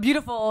look so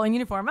beautiful in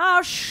uniform?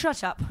 Oh,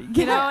 shut up.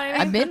 You know what I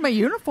mean? I'm in my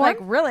uniform. Like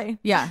really?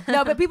 Yeah.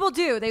 No, but people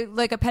do. They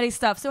like a petty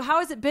stuff. So how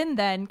has it been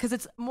then? Because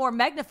it's more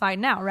magnified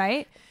now,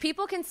 right?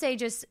 People can say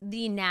just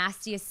the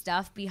nastiest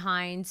stuff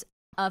behind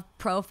a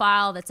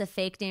profile that's a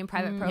fake name,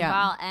 private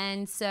profile.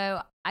 And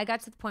so I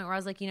got to the point where I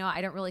was like, you know,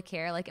 I don't really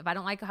care. Like, if I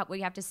don't like what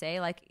you have to say,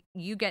 like,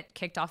 you get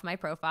kicked off my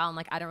profile, and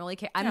like, I don't really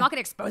care. I'm not going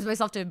to expose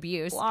myself to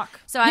abuse. Block.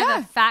 So I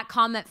have a fat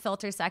comment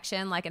filter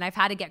section, like, and I've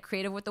had to get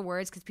creative with the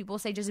words because people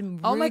say just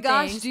rude oh my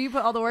gosh, things. do you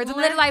put all the words in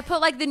there? Literally, I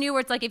put like the new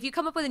words. Like, if you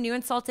come up with a new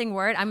insulting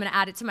word, I'm going to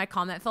add it to my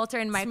comment filter,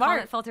 and my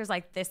comment filter is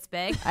like this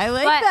big. I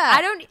like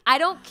that. I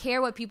don't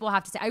care what people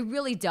have to say. I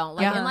really don't.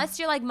 Like, unless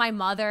you're like my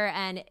mother,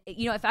 and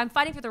you know, if I'm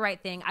fighting for the right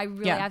thing, I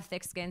really have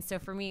thick skin. So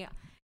for me,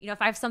 you know,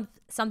 if I have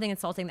something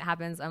insulting that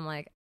happens, I'm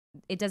like,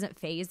 it doesn't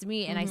faze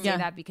me. And I say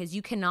that because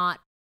you cannot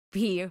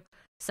be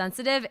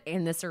sensitive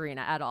in this arena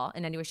at all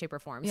in any way, shape, or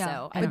form.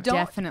 So and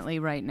definitely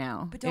right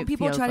now. But don't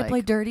people try to play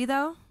dirty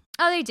though?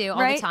 Oh, they do all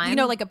the time. You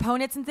know, like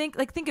opponents, and think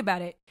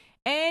about it.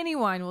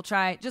 Anyone will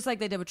try, just like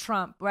they did with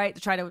Trump, right? To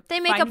try to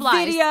they make find up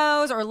lies.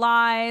 videos or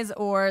lies,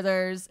 or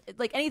there's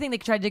like anything they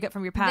can try to dig up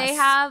from your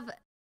past.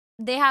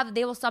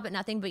 They will stop at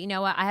nothing. But you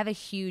know what? I have a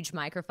huge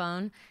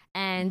microphone,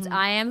 and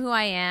I am who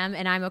I am,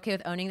 and I'm okay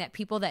with owning that.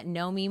 People that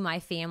know me, my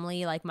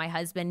family, like my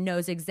husband,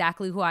 knows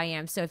exactly who I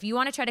am. So if you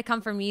want to try to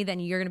come for me, then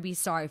you're going to be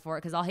sorry for it,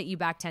 because I'll hit you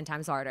back 10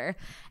 times harder.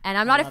 And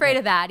I'm not afraid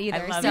of that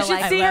either. So you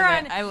should see her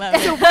on. I love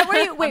it.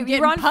 So wait,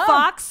 you were on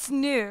Fox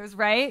News,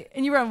 right?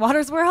 And you were on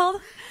Water's World.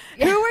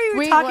 Who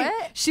were you talking?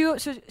 What? She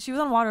was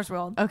on Water's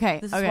World. Okay,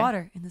 this is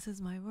water, and this is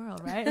my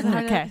world, right?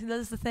 Okay,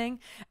 that's the thing.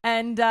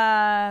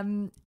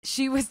 And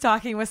she was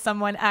talking with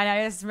someone, and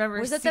I just remember.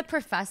 Was it the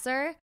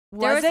professor?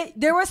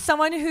 There was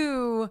someone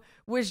who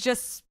was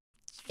just.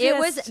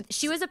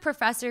 She was a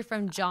professor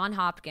from Johns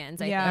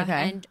Hopkins, I think.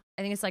 Okay. And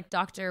I think it's like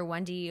Dr.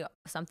 Wendy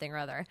something or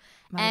other.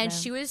 And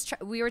she was.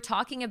 We were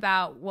talking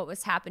about what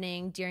was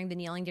happening during the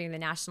kneeling during the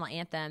national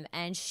anthem,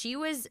 and she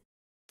was.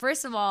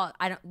 First of all,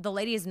 the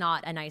lady is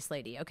not a nice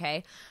lady,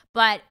 okay?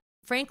 But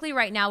frankly,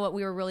 right now, what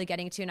we were really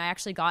getting to, and I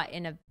actually got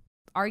in an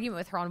argument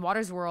with her on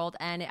Water's World,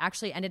 and it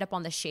actually ended up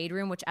on the Shade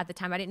Room, which at the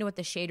time I didn't know what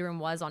the Shade Room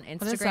was on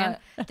Instagram.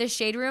 The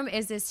Shade Room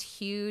is this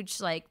huge,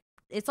 like,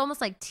 it's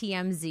almost like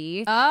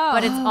TMZ,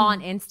 but it's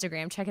on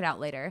Instagram. Check it out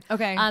later.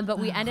 Okay. But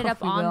we ended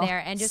up on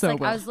there, and just I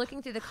was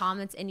looking through the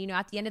comments, and you know,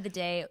 at the end of the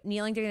day,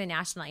 kneeling during the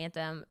national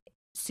anthem,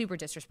 super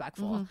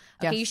disrespectful.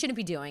 Okay, you shouldn't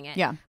be doing it.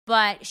 Yeah.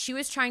 But she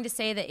was trying to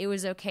say that it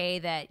was okay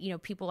that, you know,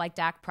 people like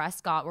Dak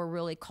Prescott were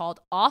really called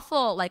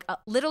awful, like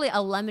literally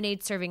a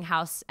lemonade serving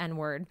house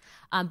N-word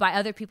by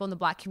other people in the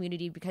Black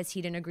community because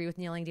he didn't agree with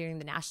kneeling during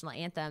the national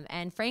anthem.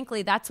 And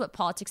frankly, that's what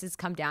politics has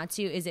come down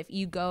to, is if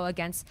you go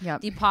against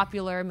the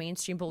popular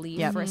mainstream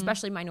belief for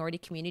especially minority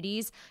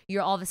communities,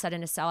 you're all of a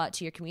sudden a sellout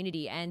to your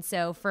community. And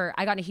so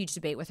I got in a huge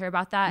debate with her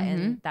about that,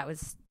 and that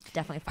was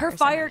definitely her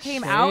fire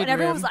came out, and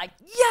everyone was like,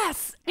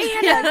 yes, Anna,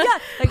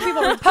 yes. Like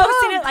people were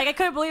posting it, like I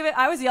couldn't believe it.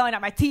 I was yelling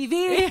at my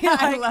TV.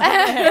 I love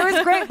it. It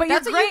was great, but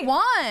that's you're what great. You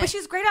want. But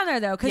she's great on there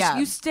though, because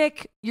you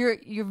stick.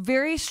 You're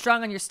very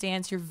strong on your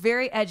stance. You're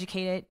very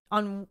educated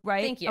on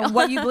Thank you. on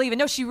what you believe in.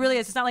 No, she really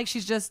is. It's not like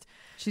she's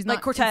like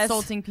not Cortez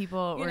insulting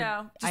people, you or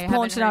know, just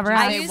pulling shit out of her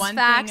I ass. use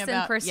facts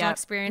and personal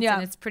experience,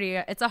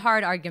 and it's a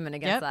hard argument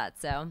against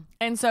that.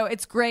 So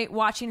it's great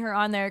watching her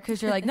on there,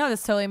 because you're like, no,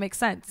 this totally makes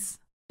sense.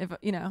 If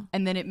you know,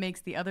 and then it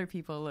makes the other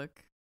people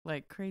look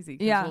like crazy.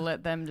 We'll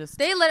let them just.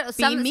 Some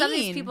of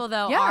these people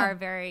though are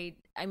very.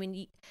 I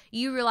mean,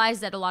 you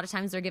realize that a lot of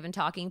times they're given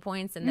talking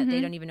points, and that they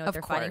don't even know what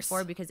they're fighting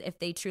for, because if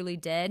they truly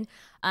did,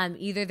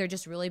 either they're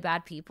just really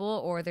bad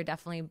people, or they're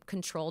definitely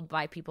controlled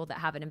by people that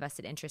have an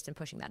invested interest in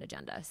pushing that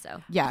agenda.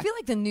 So I feel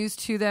like the news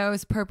too, though,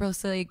 is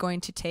purposely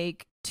going to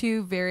take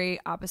two very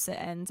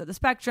opposite ends of the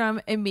spectrum,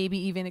 and maybe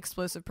even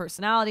explosive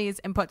personalities,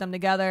 and put them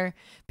together,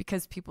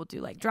 because people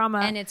do like drama,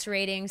 and it's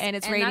ratings, and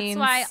that's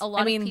why a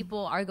lot of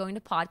people are going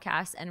to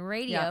podcasts and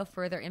radio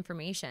for their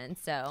information.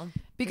 So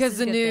because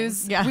the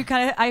news,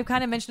 I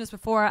kind of mentioned this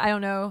before. I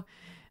don't know.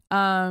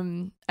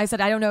 I said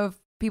I don't know if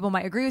people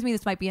might agree with me.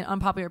 This might be an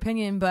unpopular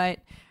opinion, but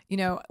you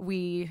know,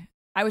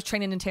 I was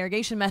trained in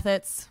interrogation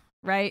methods.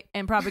 Right,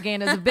 and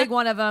propaganda is a big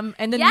one of them,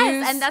 and the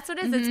news, and that's what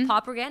it is. It's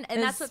propaganda,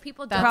 and that's what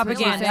people don't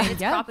propaganda. realize.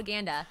 It's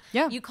propaganda.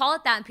 Yeah, you call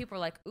it that, and people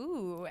are like,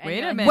 "Ooh, wait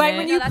a minute."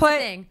 When you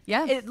put,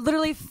 it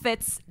literally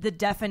fits the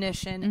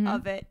definition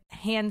of it,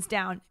 hands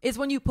down. Is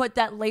when you put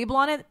that label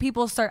on it,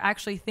 people start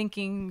actually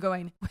thinking,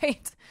 going,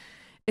 "Wait,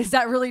 is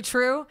that really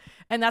true?"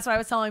 And that's why I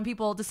was telling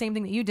people the same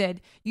thing that you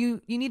did.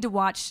 You need to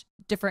watch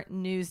different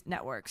news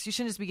networks. You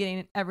shouldn't just be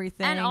getting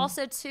everything. And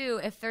also too,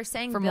 if they're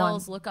saying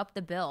bills, look up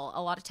the bill.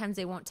 A lot of times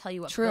they won't tell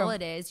you what bill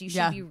it is. You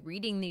should be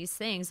reading these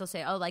things. They'll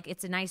say, oh, like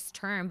it's a nice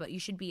term, but you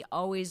should be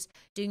always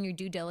doing your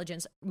due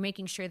diligence,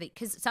 making sure that,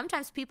 because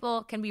sometimes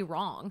people can be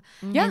wrong.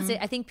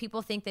 I think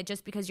people think that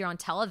just because you're on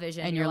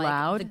television and you're like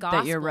loud, the gospel,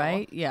 that you're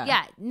right.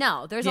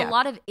 No, there's a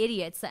lot of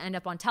idiots that end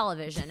up on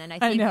television, and I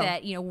think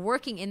that, you know,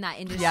 working in that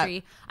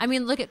industry. I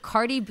mean, look at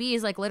Cardi B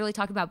is like literally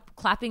talking about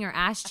clapping her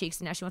ass cheeks,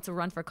 and now she wants to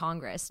run for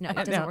Congress. No,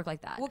 it doesn't work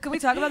like that. Well, can we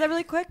talk about that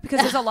really quick?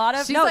 Because there's a lot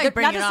of not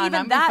just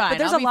even that, but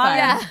there's a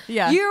lot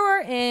of you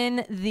are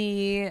in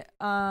the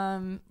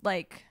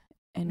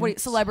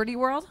celebrity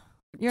world.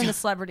 You're in the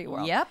celebrity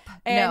world. Yep.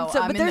 And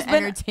no, I'm in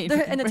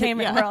the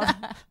entertainment world.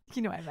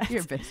 You know what I meant.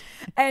 You're a bitch.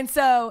 And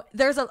so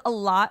there's a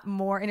lot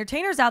more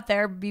entertainers out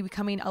there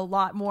becoming a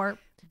lot more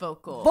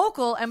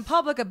vocal and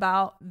public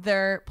about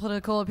their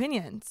political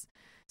opinions.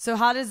 So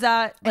how does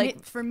that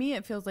for me,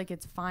 it feels like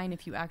it's fine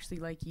if you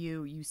actually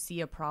you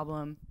see a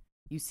problem,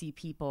 you see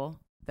people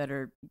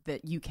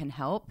that you can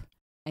help,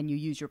 and you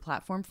use your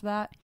platform for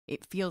that.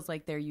 It feels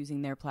like they're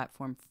using their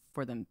platform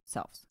for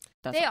themselves.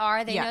 They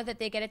know that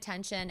they get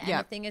attention. And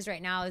the thing is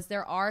right now is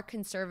there are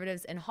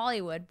conservatives in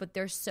Hollywood, but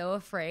they're so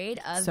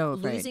afraid of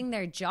losing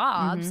their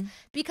jobs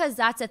because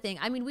that's a thing.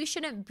 I mean, we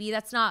shouldn't be,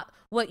 that's not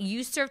what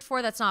you served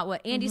for. That's not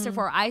what Andy served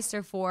for, I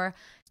served for,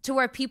 to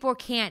where people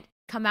can't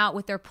come out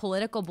with their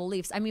political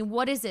beliefs. I mean,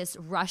 what is this,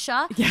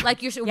 Russia?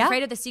 Like you're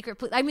afraid of the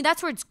secret I mean,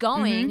 that's where it's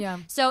going.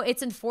 So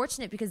it's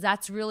unfortunate because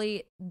that's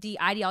really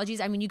the ideologies.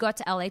 I mean, you go out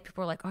to LA,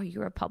 people are like, oh,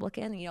 you're a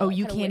Republican, you know,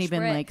 you can't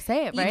even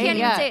say it, right? You can't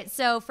even say it.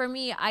 So for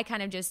me, I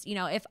kind of just, you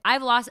know, if I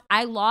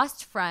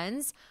lost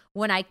friends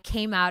when I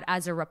came out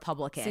as a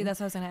Republican. See, that's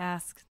what I was going to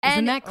ask.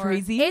 Isn't that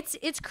crazy?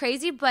 It's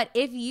crazy, but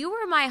if you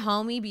were my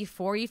homie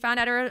before you found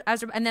out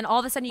and then all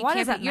of a sudden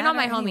you're not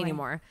my homie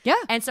anymore. Yeah.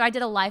 And so I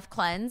did a life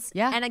cleanse.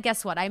 Yeah. And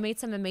guess what? I made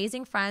some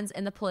amazing friends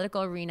in the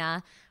political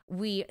arena.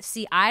 We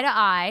see eye to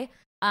eye.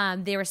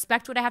 They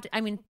respect what I have to. I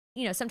mean,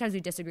 you know, sometimes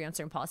we disagree on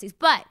certain policies,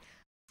 but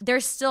they're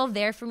still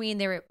there for me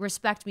and they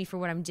respect me for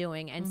what I'm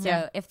doing. And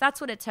so if that's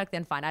what it took,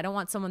 then fine. I don't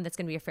want someone that's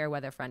going to be a fair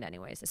weather friend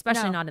anyways,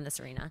 especially not in this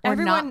arena. Or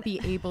not be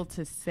able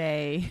to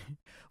say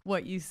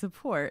what you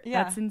support.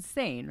 Yeah. That's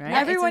insane, right?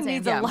 Everyone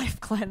needs a life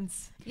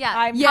cleanse.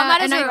 Yeah.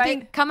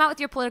 Come out with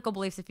your political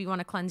beliefs if you want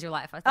to cleanse your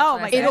life.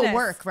 It'll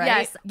work,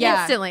 right?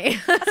 Yes, instantly.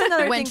 That's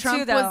another when thing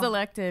Trump too, was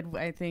elected,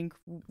 I think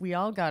we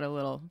all got a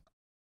little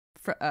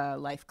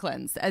life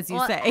cleanse, as you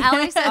say.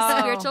 Alex says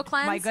spiritual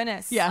cleanse. My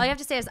goodness. Yeah. All you have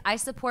to say is, I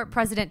support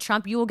President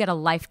Trump. You will get a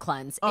life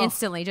cleanse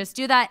instantly. Just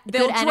do that.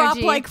 They'll good drop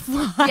energy. like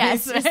flies.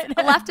 Yes. Just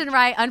left and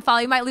right.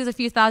 Unfollow. You might lose a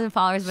few thousand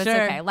followers, but it's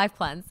okay. Life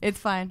cleanse. It's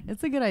fine.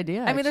 It's a good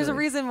idea. I mean, there's a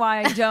reason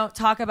why I don't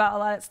talk about a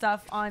lot of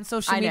stuff on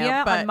social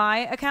media on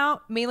my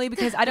account, mainly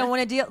because I don't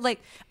want to deal. Like,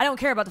 I don't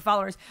care about the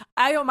followers.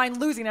 I don't mind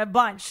losing a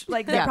bunch.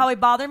 Like, they probably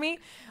bother me.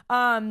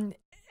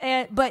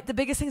 But the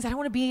biggest thing is I don't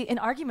want to be in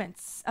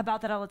arguments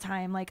about that all the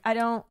time. Like I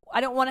don't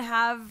want to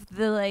have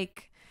the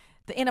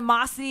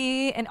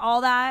animosity and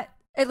all that.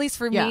 At least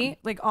for me,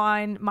 like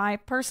on my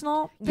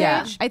personal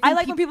page. Yeah. I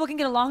like when people can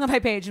get along on my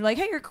page and like,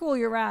 hey, you're cool,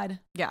 you're rad.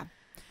 Yeah.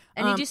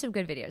 And you do some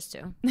good videos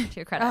too, to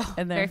your credit.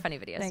 And very funny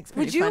videos. Thanks.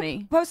 Would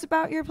you post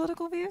about your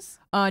political views?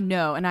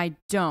 No, and I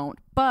don't.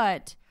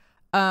 But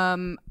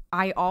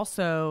I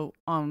also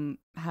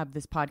have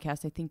this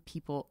podcast. I think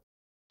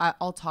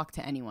I'll talk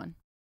to anyone.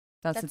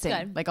 That's the thing.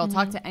 Good. Like I'll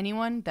talk to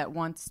anyone that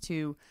wants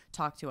to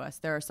talk to us.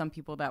 There are some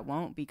people that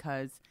won't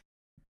because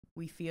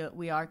we feel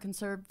we are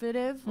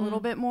conservative a little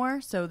bit more.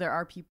 So there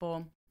are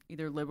people,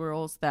 either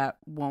liberals, that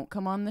won't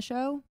come on the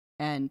show.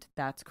 And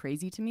that's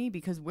crazy to me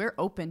because we're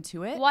open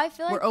to it. Well, I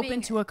feel like we're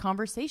open to a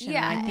conversation.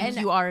 Yeah, and I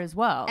think you are as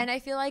well. And I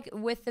feel like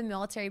with the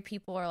military,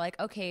 people are like,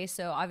 okay,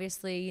 so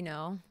obviously, you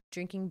know,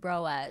 Drinkin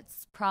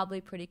Broettes,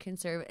 probably pretty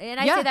conservative. And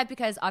I say that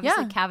because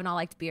obviously Kavanaugh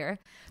liked beer.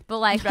 But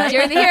like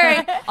during the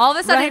hearing, all of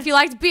a sudden, if you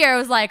liked beer, it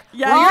was like,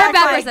 you're a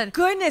bad person.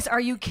 Goodness,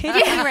 are you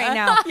kidding me right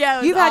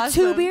now? You've had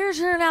 2 beers,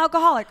 you're an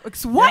alcoholic.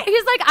 What?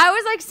 He's like, I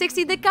was like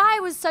 60. The guy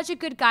was such a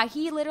good guy.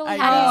 He literally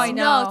had his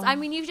notes. I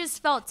mean, you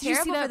just felt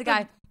terrible for the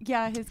guy.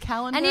 His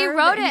calendar. And he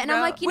wrote it, and I'm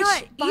like, you know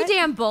what? You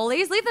damn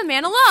bullies. Leave the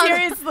man alone.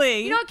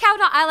 Seriously. You know what,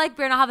 Kavanaugh? I like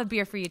beer, and I'll have a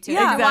beer for you, too.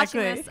 Yeah, if you're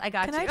watching this, I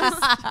got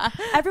you.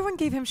 Everyone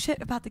gave him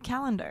shit about the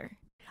calendar.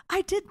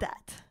 I did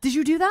that. Did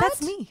you do that?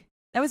 That's me.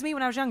 That was me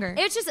when I was younger.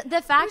 It's just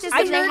the fact is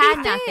that they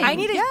had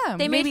nothing.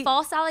 They made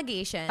false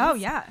allegations. Oh,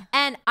 yeah.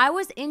 And I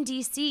was in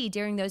D.C.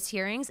 during those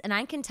hearings, and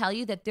I can tell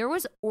you that there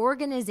was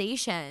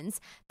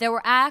organizations that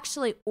were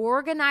actually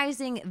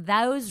organizing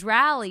those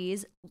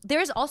rallies.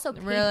 There's also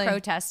paid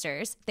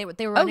protesters. They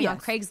were running on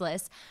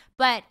Craigslist.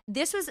 But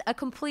this was a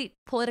complete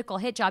political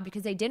hit job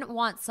because they didn't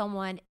want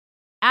someone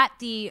at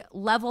the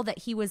level that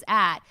he was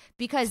at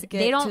because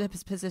they don't to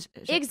his position.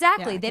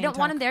 Exactly. They don't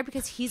want him there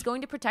because he's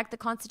going to protect the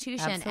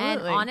Constitution.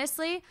 Absolutely. And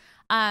honestly,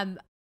 I'm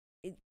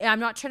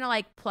not trying to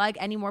like plug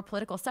any more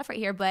political stuff right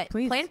here, but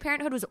Planned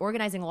Parenthood was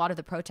organizing a lot of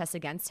the protests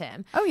against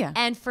him. Oh yeah.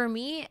 And for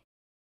me,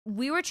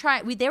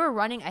 they were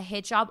running a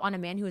hit job on a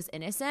man who was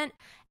innocent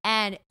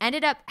and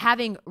ended up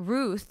having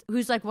Ruth,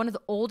 who's like one of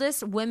the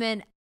oldest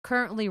women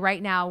currently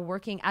right now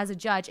working as a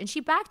judge, and she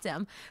backed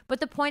him. But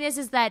the point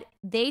is that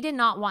they did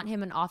not want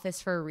him in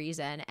office for a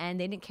reason, and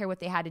they didn't care what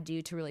they had to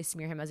do to really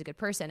smear him as a good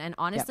person. And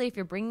honestly, if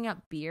you're bringing up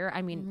beer,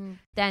 I mean,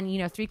 then, you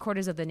know,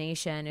 3/4 of the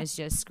nation is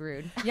just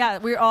screwed. Yeah,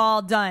 we're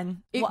all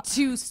done.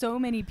 To so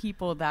many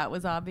people, that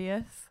was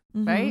obvious,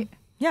 right?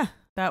 Yeah.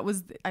 That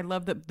was, I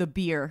love that the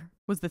beer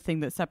was the thing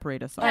that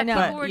separated us all. I know.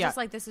 People were just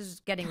like, this is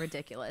getting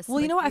ridiculous. Well,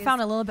 like, you know what I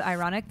found a little bit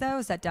ironic, though,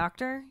 is that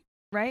doctor,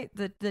 right?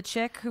 The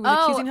chick who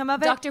was accusing him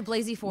of it. Dr.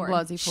 Blasey Ford.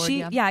 I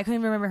couldn't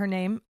even remember her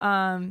name.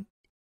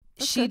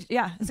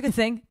 it's a good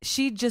thing.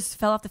 She just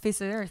fell off the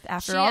face of the earth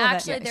after all of it.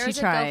 Actually, there was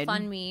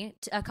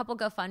a couple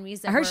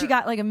GoFundMes. I heard she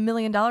got like $1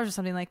 million or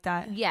something like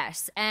that.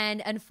 Yes,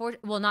 and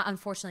not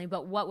unfortunately,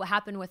 but what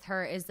happened with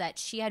her is that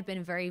she had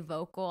been very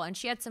vocal, and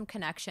she had some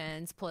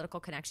connections, political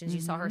connections.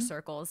 You saw her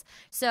circles.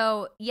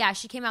 So yeah,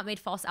 she came out, made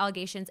false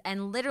allegations,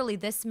 and literally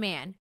this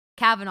man,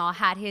 Kavanaugh,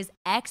 had his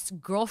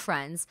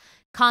ex-girlfriends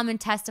come and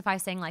testify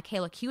saying like, hey,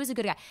 look, he was a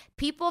good guy.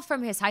 People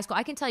from his high school,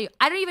 I can tell you,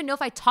 I don't even know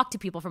if I talk to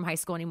people from high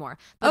school anymore.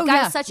 The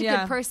guy was such a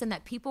good person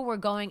that people were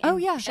going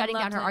and shutting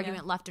down her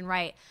argument left and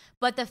right.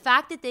 But the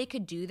fact that they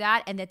could do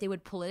that and that they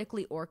would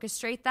politically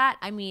orchestrate that,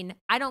 I mean,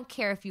 I don't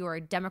care if you are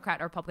a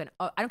Democrat or Republican.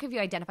 I don't care if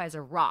you identify as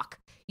a rock.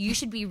 You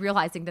should be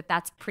realizing that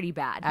that's pretty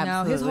bad.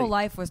 Absolutely. No, his whole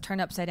life was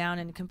turned upside down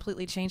and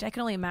completely changed. I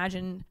can only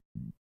imagine.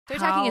 They're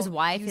attacking his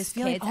wife, his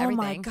kids, everything.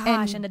 Oh my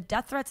gosh, and the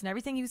death threats and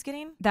everything he was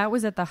getting. That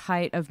was at the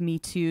height of Me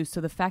Too.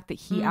 So the fact that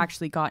he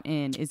actually got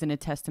in is a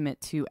testament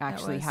to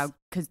actually how,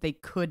 because they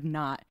could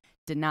not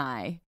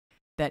deny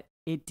that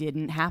it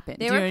didn't happen.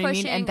 They were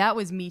pushing, and that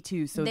was Me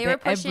Too. So they were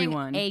pushing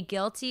a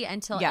guilty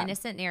until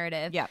innocent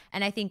narrative. Yeah.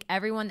 And I think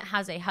everyone that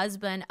has a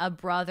husband, a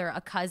brother,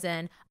 a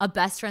cousin, a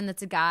best friend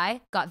that's a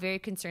guy got very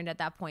concerned at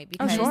that point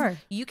because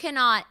you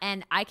cannot,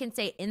 and I can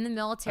say in the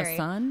military, a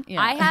son?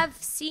 Yeah. I have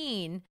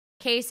seen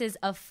cases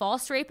of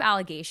false rape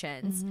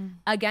allegations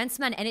against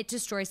men, and it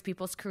destroys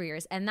people's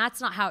careers, and that's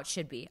not how it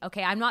should be.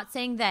 Okay, I'm not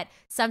saying that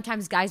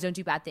sometimes guys don't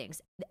do bad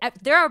things.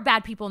 There are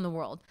bad people in the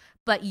world,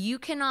 but you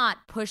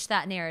cannot push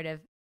that narrative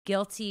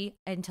guilty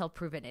until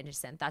proven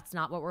innocent. That's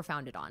not what we're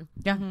founded on.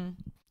 Yeah.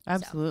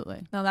 Absolutely.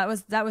 So. No,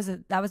 that was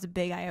a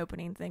big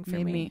eye-opening thing for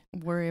me. Made me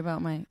worry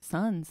about my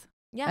sons.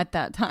 Yeah. At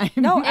that time.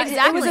 No,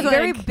 exactly. It was a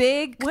very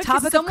big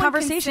topic of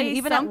conversation,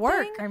 even at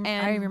work. I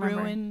remember.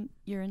 Ruin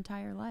your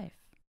entire life.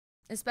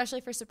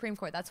 Especially for Supreme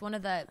Court. That's one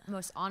of the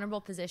most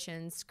honorable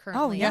positions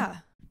currently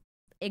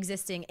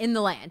existing in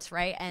the land,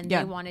 right? And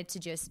they wanted to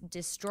just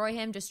destroy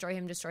him.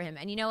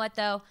 And you know what,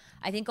 though?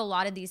 I think a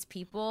lot of these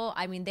people,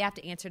 I mean, they have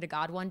to answer to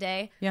God one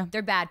day. Yeah.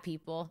 They're bad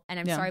people. And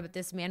I'm sorry, but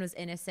this man was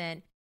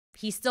innocent.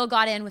 He still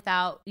got in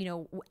without,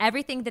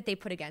 everything that they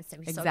put against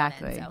him. He still got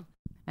in, so.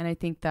 And I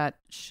think that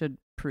should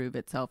prove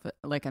itself,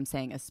 like I'm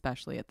saying,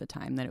 especially at the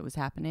time that it was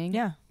happening.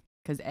 Yeah.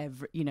 Because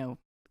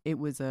it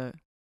was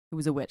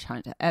a witch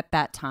hunt at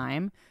that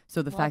time.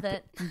 So the fact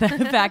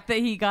that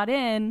he got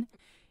in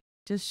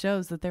just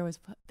shows that there was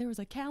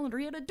a calendar.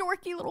 He had a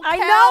dorky little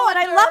calendar. I know, and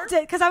I loved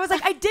it because I was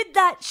like, I did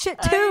that shit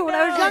too when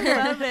I was younger.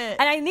 I love it.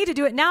 And I need to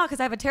do it now because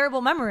I have a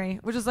terrible memory,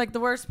 which is like the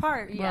worst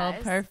part. Yes. Well,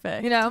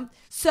 perfect.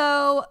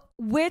 So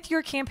with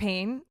your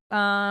campaign,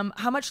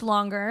 how much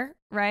longer,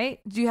 right,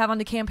 do you have on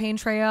the campaign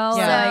trail?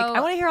 Yeah.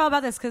 I want to hear all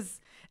about this because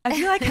I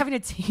feel like having a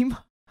team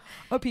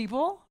of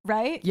people,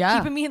 right? Yeah.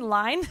 Keeping me in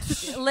line.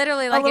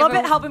 Literally, like a little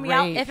bit helping me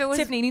out. If it was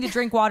Tiffany, you need to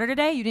drink water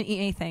today. You didn't eat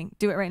anything.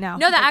 Do it right now.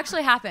 No, that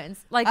actually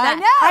happens. Like that. I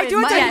know. I do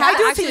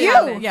it to you.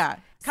 Happens. Yeah.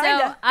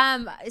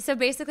 Kinda. So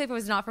basically, if it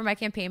was not for my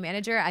campaign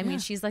manager, I mean,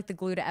 she's like the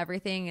glue to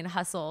everything and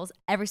hustles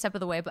every step of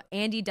the way. But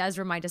Andy does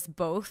remind us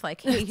both,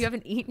 like, hey, you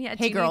haven't eaten yet.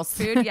 Hey, girls,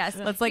 food. Yes,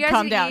 let's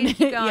calm down.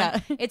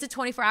 It's a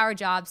 24-hour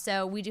job,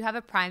 so we do have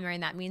a primary,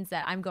 and that means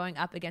that I'm going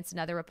up against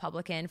another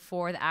Republican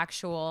for the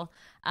actual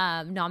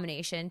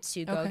nomination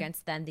to go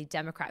against then the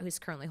Democrat who's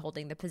currently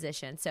holding the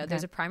position. So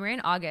there's a primary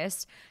in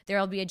August. There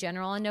will be a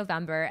general in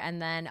November,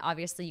 and then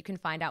obviously you can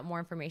find out more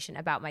information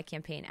about my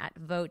campaign at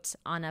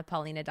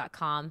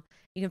voteannapaulina.com.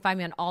 You can find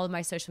me on all of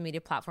my social media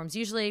platforms,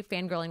 usually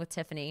fangirling with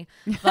Tiffany,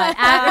 but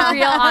at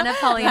Real Anna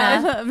Paulina. I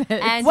love it.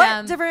 And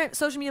what different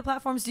social media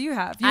platforms do you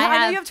have? I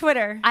know you have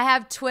Twitter. I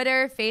have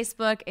Twitter,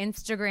 Facebook,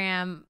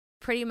 Instagram,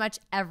 pretty much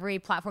every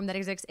platform that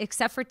exists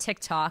except for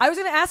TikTok. I was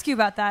going to ask you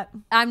about that.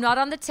 I'm not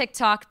on the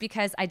TikTok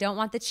because I don't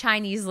want the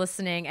Chinese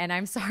listening, and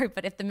I'm sorry,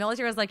 but if the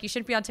military was like, you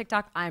shouldn't be on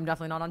TikTok, I'm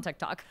definitely not on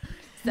TikTok.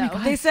 So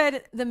they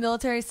said, the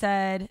military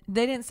said,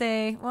 they didn't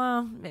say,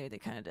 well, maybe they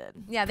kind of did.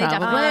 Yeah, they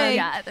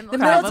definitely. The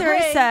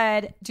military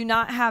said, do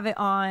not have it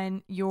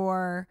on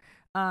your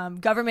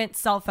government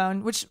cell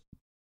phone, which,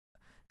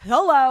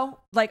 hello,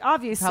 like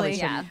obviously.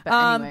 Yeah.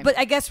 But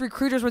I guess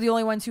recruiters were the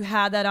only ones who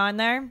had that on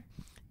there.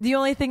 The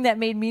only thing that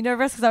made me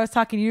nervous, because I was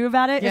talking to you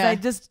about it,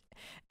 is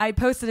I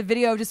posted a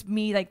video of just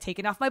me like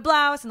taking off my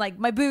blouse and like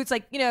my boots,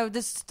 like,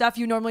 this stuff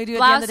you normally do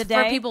blouse, at the end of the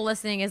day. For people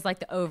listening, is like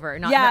the over,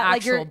 not the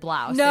actual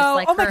blouse. No,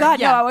 like oh my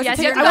God, no, I wasn't.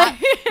 They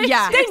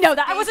know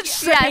that. I wasn't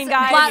stripping,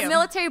 guys.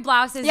 Military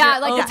blouse is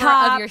like over the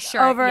top of your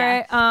shirt. Over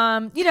it.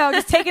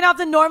 Just taking off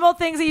the normal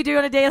things that you do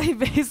on a daily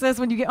basis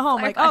when you get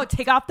home. Like,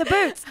 take off the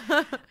boots.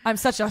 I'm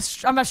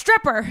a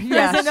stripper. You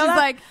guys she's know that?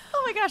 like,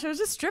 oh my gosh, I was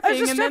just stripping.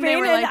 And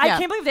I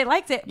can't believe they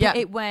liked it. But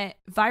it went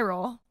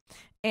viral.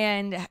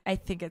 And I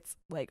think it's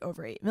like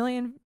over 8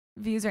 million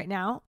views right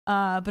now.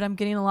 But I'm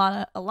getting a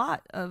lot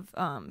of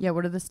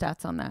what are the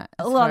stats on that?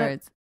 A lot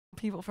of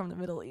people from the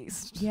Middle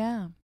East.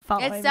 Yeah.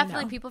 It's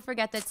definitely, people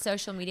forget that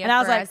social media, and I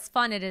was like, as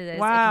fun as it is, it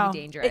can be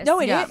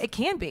dangerous. It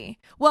can be.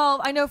 Well,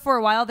 I know for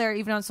a while there,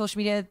 even on social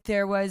media,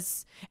 there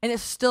was, and it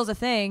still is a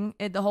thing,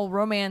 the whole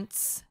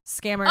romance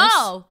scammers.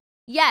 Oh,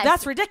 Yes.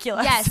 That's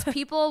ridiculous. Yes.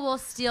 People will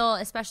steal,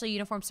 especially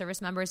uniformed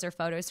service members, their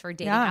photos for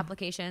dating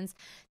applications.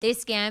 They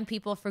scam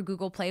people for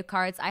Google Play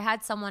cards. I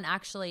had someone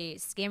actually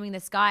scamming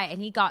this guy,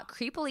 and he got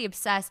creepily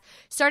obsessed,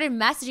 started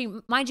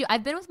messaging. Mind you,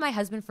 I've been with my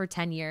husband for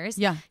 10 years.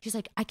 Yeah. She's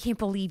like, I can't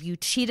believe you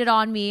cheated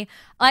on me.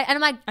 And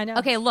I'm like, I know.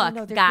 Okay, look,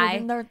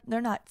 guy.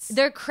 They're nuts.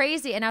 They're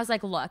crazy. And I was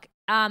like, look,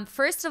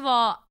 first of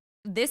all,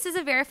 this is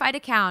a verified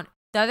account.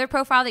 The other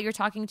profile that you're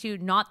talking to,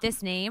 not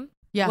this name.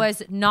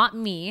 Was not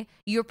me.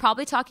 You're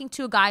probably talking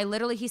to a guy.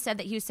 Literally, he said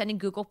that he was sending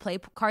Google Play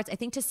cards, I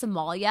think, to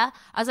Somalia.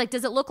 I was like,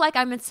 does it look like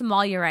I'm in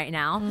Somalia right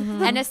now?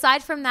 Mm-hmm. And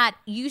aside from that,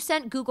 you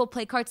sent Google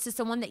Play cards to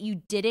someone that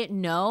you didn't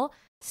know.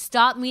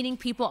 Stop meeting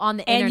people on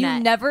the internet. And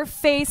you never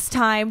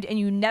FaceTimed, and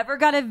you never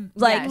got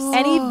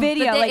any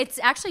video. But it's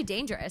actually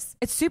dangerous.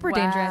 It's super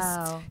dangerous.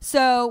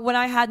 So when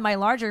I had my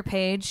larger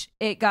page,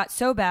 it got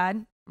so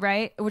bad.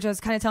 Right, which I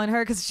was kind of telling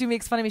her because she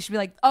makes fun of me. She'd be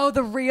like, "Oh,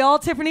 the real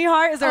Tiffany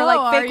Hart? Is there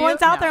like fake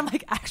ones out there?" I'm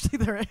like, "Actually,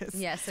 there is."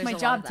 Yes, it's my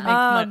job to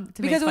make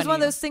because it was one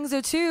of those things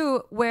though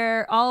too,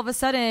 where all of a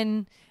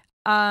sudden,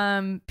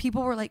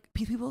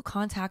 people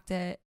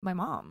contacted my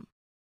mom.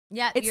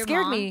 Yeah, it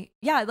scared me.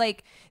 Yeah,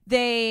 like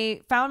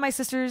they found my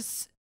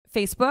sister's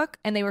Facebook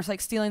and they were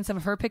like stealing some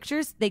of her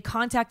pictures. They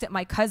contacted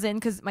my cousin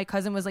because my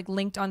cousin was like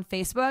linked on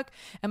Facebook,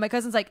 and my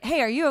cousin's like,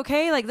 "Hey, are you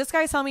okay? Like this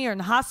guy's telling me you're in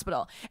the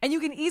hospital," and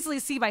you can easily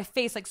see my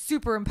face like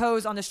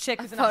superimposed on this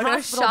chick who's in a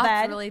hospital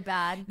bed. Really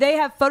bad. They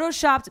have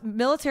photoshopped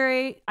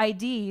military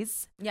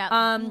IDs,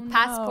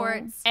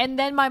 passports, and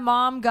then my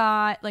mom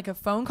got like a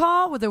phone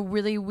call with a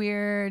really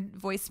weird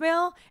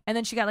voicemail, and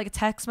then she got like a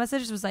text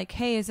message. It was like,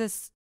 "Hey, is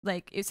this?"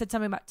 Like it said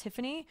something about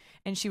Tiffany,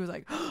 and she was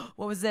like, oh,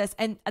 "What was this?"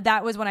 And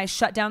that was when I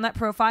shut down that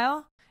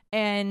profile,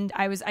 and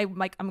I'm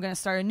like, I'm gonna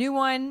start a new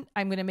one.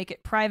 I'm gonna make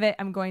it private.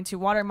 I'm going to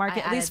watermark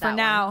it, at least for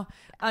now.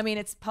 I mean,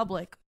 it's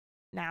public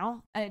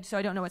now, so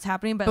I don't know what's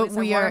happening. But it's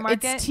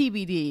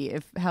TBD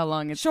if how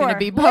long it's gonna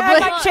be public. I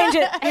might change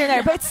it here and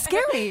there, but it's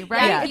scary,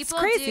 right? Yeah, it's people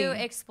crazy. do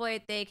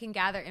exploit. They can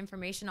gather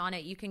information on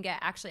it. You can get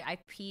actually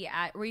IP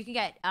where you can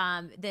get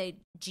the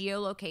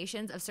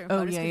geolocations of certain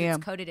photos because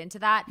it's coded into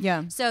that.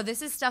 Yeah. So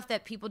this is stuff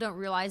that people don't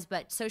realize,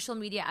 but social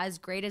media, as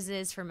great as it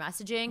is for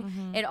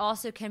messaging, it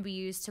also can be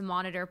used to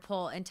monitor,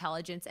 pull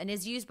intelligence, and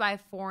is used by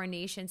foreign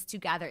nations to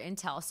gather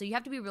intel. So you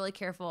have to be really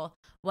careful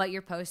what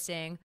you're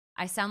posting.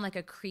 I sound like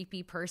a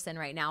creepy person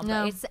right now,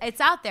 but it's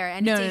out there,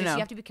 and it's dangerous. You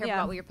have to be careful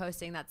about what you're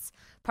posting. That's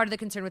part of the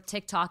concern with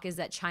TikTok, is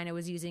that China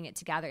was using it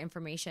to gather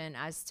information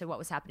as to what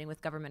was happening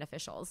with government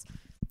officials.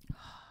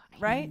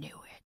 Right? I knew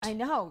it. I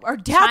know. Our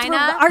dads been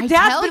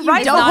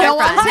right. Don't go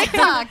on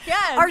TikTok.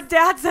 Yes. Our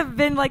dads have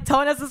been like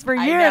telling us this for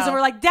years, and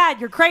we're like,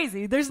 "Dad, you're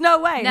crazy. There's no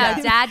way." No,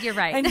 Dad, you're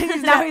right.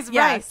 And now he's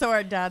right. So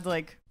our dad's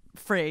like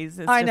phrase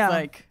is just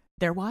like,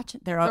 "They're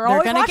watching. They're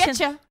gonna get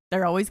you.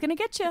 They're always gonna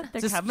get you.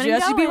 They're coming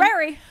and going. Be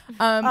wary."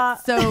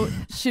 So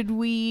should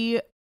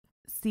we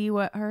see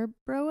what her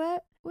broette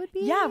would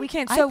be? Yeah, we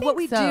can. So what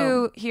we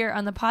do here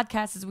on the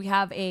podcast is we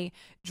have a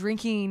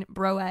Drinking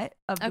Broette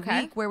of the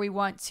week, where we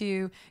want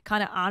to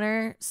kind of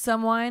honor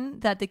someone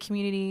that the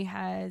community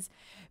has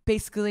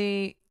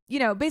basically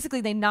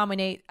they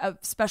nominate a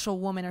special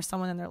woman or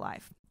someone in their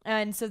life.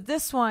 And so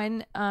this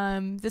one,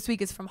 this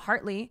week is from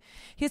Hartley.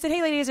 He said,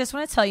 "Hey ladies, I just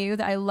want to tell you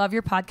that I love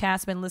your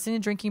podcast. I've been listening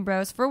to Drinking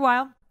Bros for a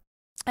while,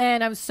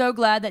 and I'm so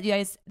glad that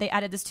they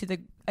added this to the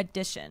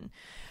edition.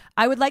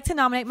 I would like to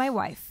nominate my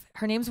wife.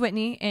 Her name's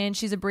Whitney, and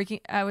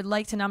I would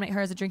like to nominate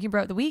her as a Drinking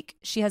Bro of the Week.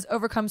 She has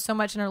overcome so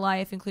much in her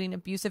life, including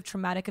abusive,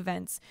 traumatic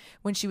events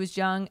when she was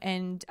young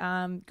and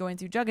going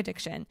through drug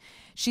addiction.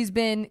 She's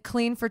been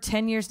clean for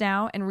 10 years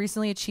now and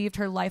recently achieved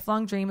her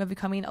lifelong dream of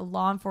becoming a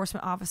law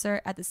enforcement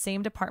officer at the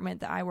same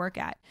department that I work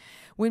at.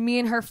 When me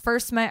and her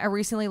first met, I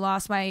recently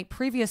lost my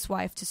previous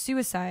wife to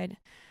suicide.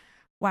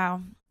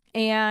 Wow.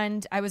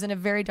 And I was in a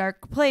very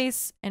dark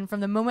place, and from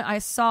the moment I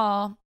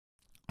saw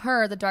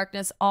her, the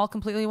darkness all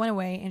completely went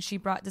away, and she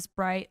brought this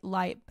bright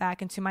light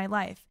back into my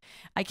life.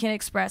 I can't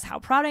express how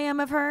proud I am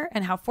of her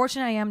and how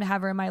fortunate I am to have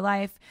her in my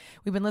life.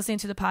 We've been listening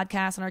to the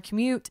podcast on our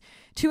commute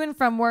to and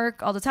from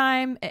work all the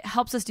time. It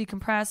helps us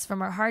decompress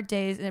from our hard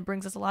days, and it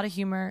brings us a lot of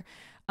humor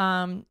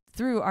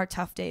through our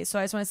tough days. So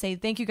I just want to say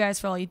thank you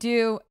guys for all you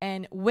do.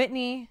 And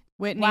Whitney,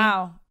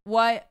 wow,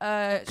 what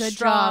a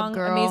strong,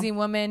 amazing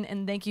woman,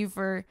 and thank you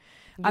for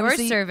your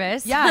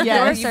service. Yeah,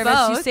 your service.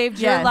 Both. You saved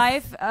your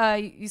life.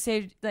 You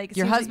saved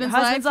your husband's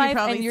life,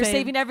 and you're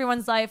saving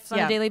everyone's life on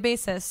a daily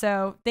basis.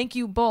 So thank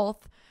you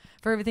both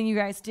for everything you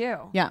guys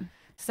do. Yeah.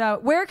 So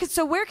where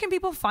can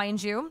people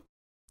find you?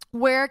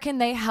 Where can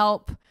they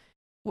help?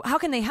 How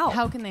can they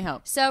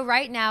help? So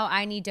right now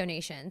I need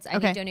donations. I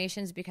need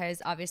donations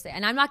because obviously,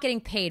 and I'm not getting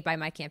paid by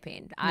my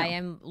campaign. No. I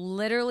am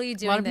literally doing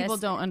this. A lot of people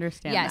don't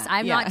understand that.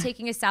 I'm not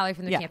taking a salary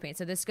from the campaign.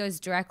 So this goes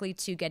directly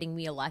to getting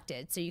me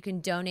elected. So you can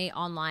donate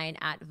online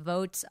at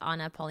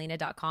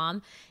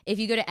voteannapaulina.com. If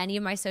you go to any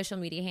of my social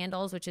media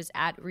handles, which is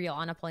at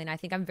 @RealAnnaPaulina, I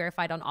think I'm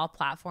verified on all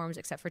platforms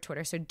except for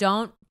Twitter. So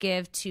don't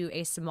give to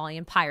a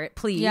Somalian pirate,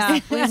 please. Yeah,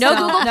 please no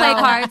Google Play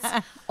cards.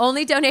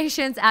 Only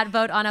donations at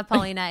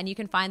voteannapaulina. And you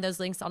can find those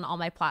links on all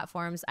my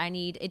platforms.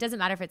 It doesn't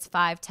matter if it's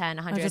 5, 10,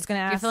 100. I was just gonna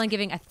if you're ask. feeling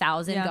giving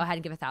 1,000, go ahead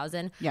and give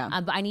 1,000. Yeah.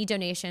 But I need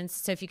donations.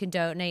 So if you can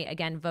donate,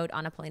 again, vote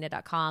on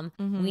Paulina.com.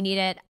 We need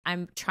it.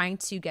 I'm trying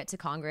to get to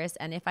Congress.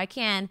 And if I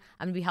can,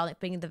 I'm going to be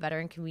helping the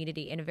veteran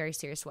community in a very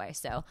serious way.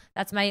 So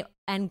that's my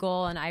end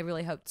goal. And I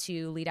really hope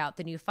to lead out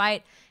the new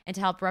fight and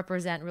to help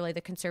represent really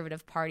the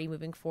conservative party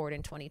moving forward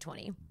in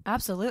 2020.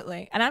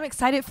 Absolutely. And I'm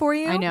excited for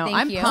you. I know. Thank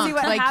I'm you. pumped. See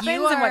what happens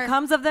and what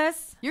comes of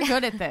this. You're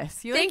good at this.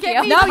 Thank get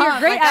you. me No, you're pumped.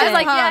 great. I was I'm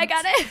like, yeah, I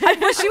got it.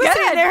 When she was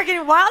sitting there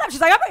getting wild up,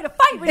 she's like, I'm ready to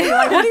fight with you.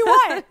 Like, what do you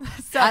want?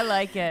 So, I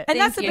like it. and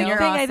that's the big you.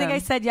 thing I You're think I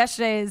awesome. said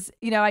yesterday is,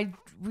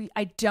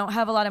 I don't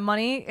have a lot of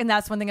money, and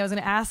that's one thing I was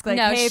going to ask. Like,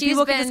 No, hey, if she's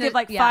people could just been- give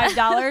like yeah.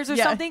 $5 or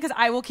Yeah. something, because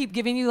I will keep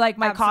giving you like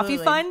my coffee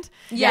Absolutely. fund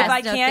Yes, if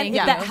I no, can, thank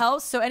if that you.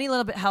 helps. So any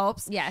little bit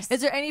helps. Yes.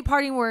 Is there any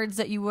parting words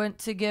that you want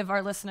to give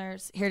our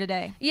listeners here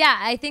today? Yeah,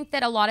 I think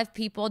that a lot of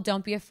people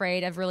don't be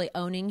afraid of really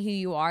owning who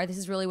you are. This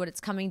is really what it's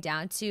coming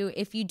down to.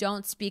 If you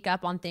don't speak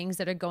up on things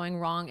that are going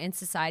wrong in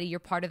society, you're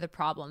part of the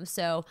problem.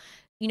 So,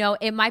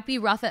 it might be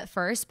rough at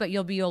first, but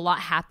you'll be a lot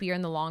happier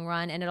in the long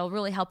run. And it'll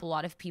really help a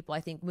lot of people,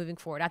 I think, moving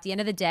forward. At the end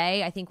of the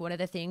day, I think one of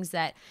the things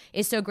that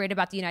is so great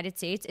about the United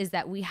States is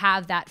that we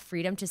have that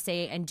freedom to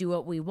say and do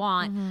what we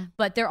want.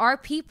 But there are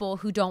people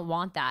who don't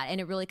want that.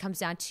 And it really comes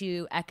down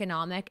to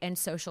economic and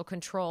social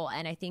control.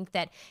 And I think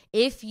that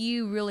if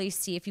you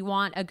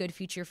want a good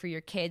future for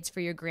your kids, for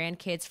your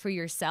grandkids, for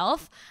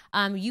yourself,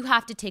 you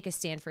have to take a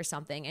stand for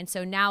something. And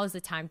so now is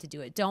the time to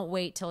do it. Don't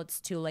wait till it's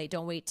too late.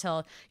 Don't wait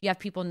till you have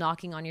people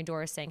knocking on your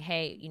door saying,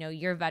 hey,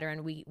 you're a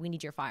veteran. We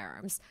need your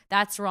firearms.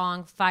 That's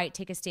wrong. Fight,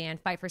 take a stand,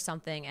 fight for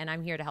something. And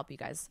I'm here to help you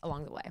guys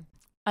along the way.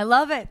 I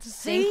love it.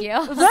 Thank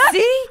you.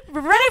 See?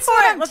 We're ready for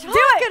it. Let's do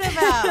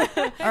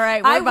it. All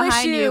right, I we're wish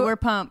behind you. We're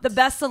pumped. The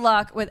best of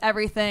luck with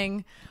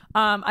everything.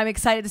 I'm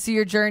excited to see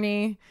your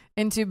journey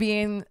into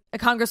being a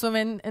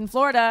congresswoman in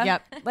Florida.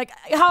 Yep. Like,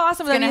 how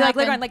awesome would that gonna be? Like,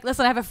 later happen. on, like,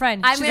 listen, I have a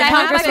friend. I She's mean, a I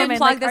hope I can congresswoman. plug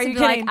Like, this are and you be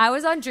like, kidding? I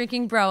was on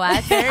Drinkin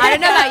Broettes. I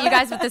don't know about you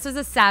guys, but this was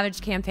a savage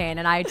campaign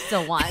and I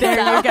still won.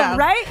 There you go.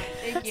 Right?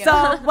 Thank you.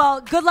 So,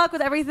 well, good luck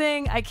with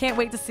everything. I can't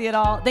wait to see it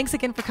all. Thanks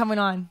again for coming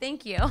on.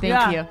 Thank you.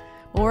 Thank you.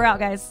 Well, we're out,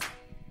 guys.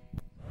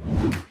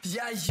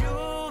 Yeah,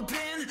 you've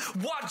been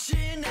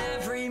watching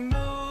every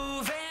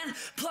move and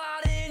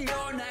plotting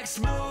your next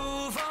move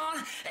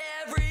on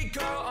every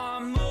girl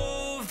I'm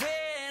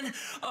moving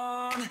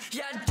on.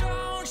 Yeah,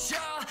 don't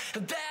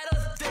you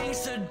better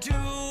things to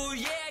do?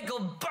 Yeah, go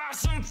buy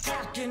some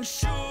fucking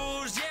shoes.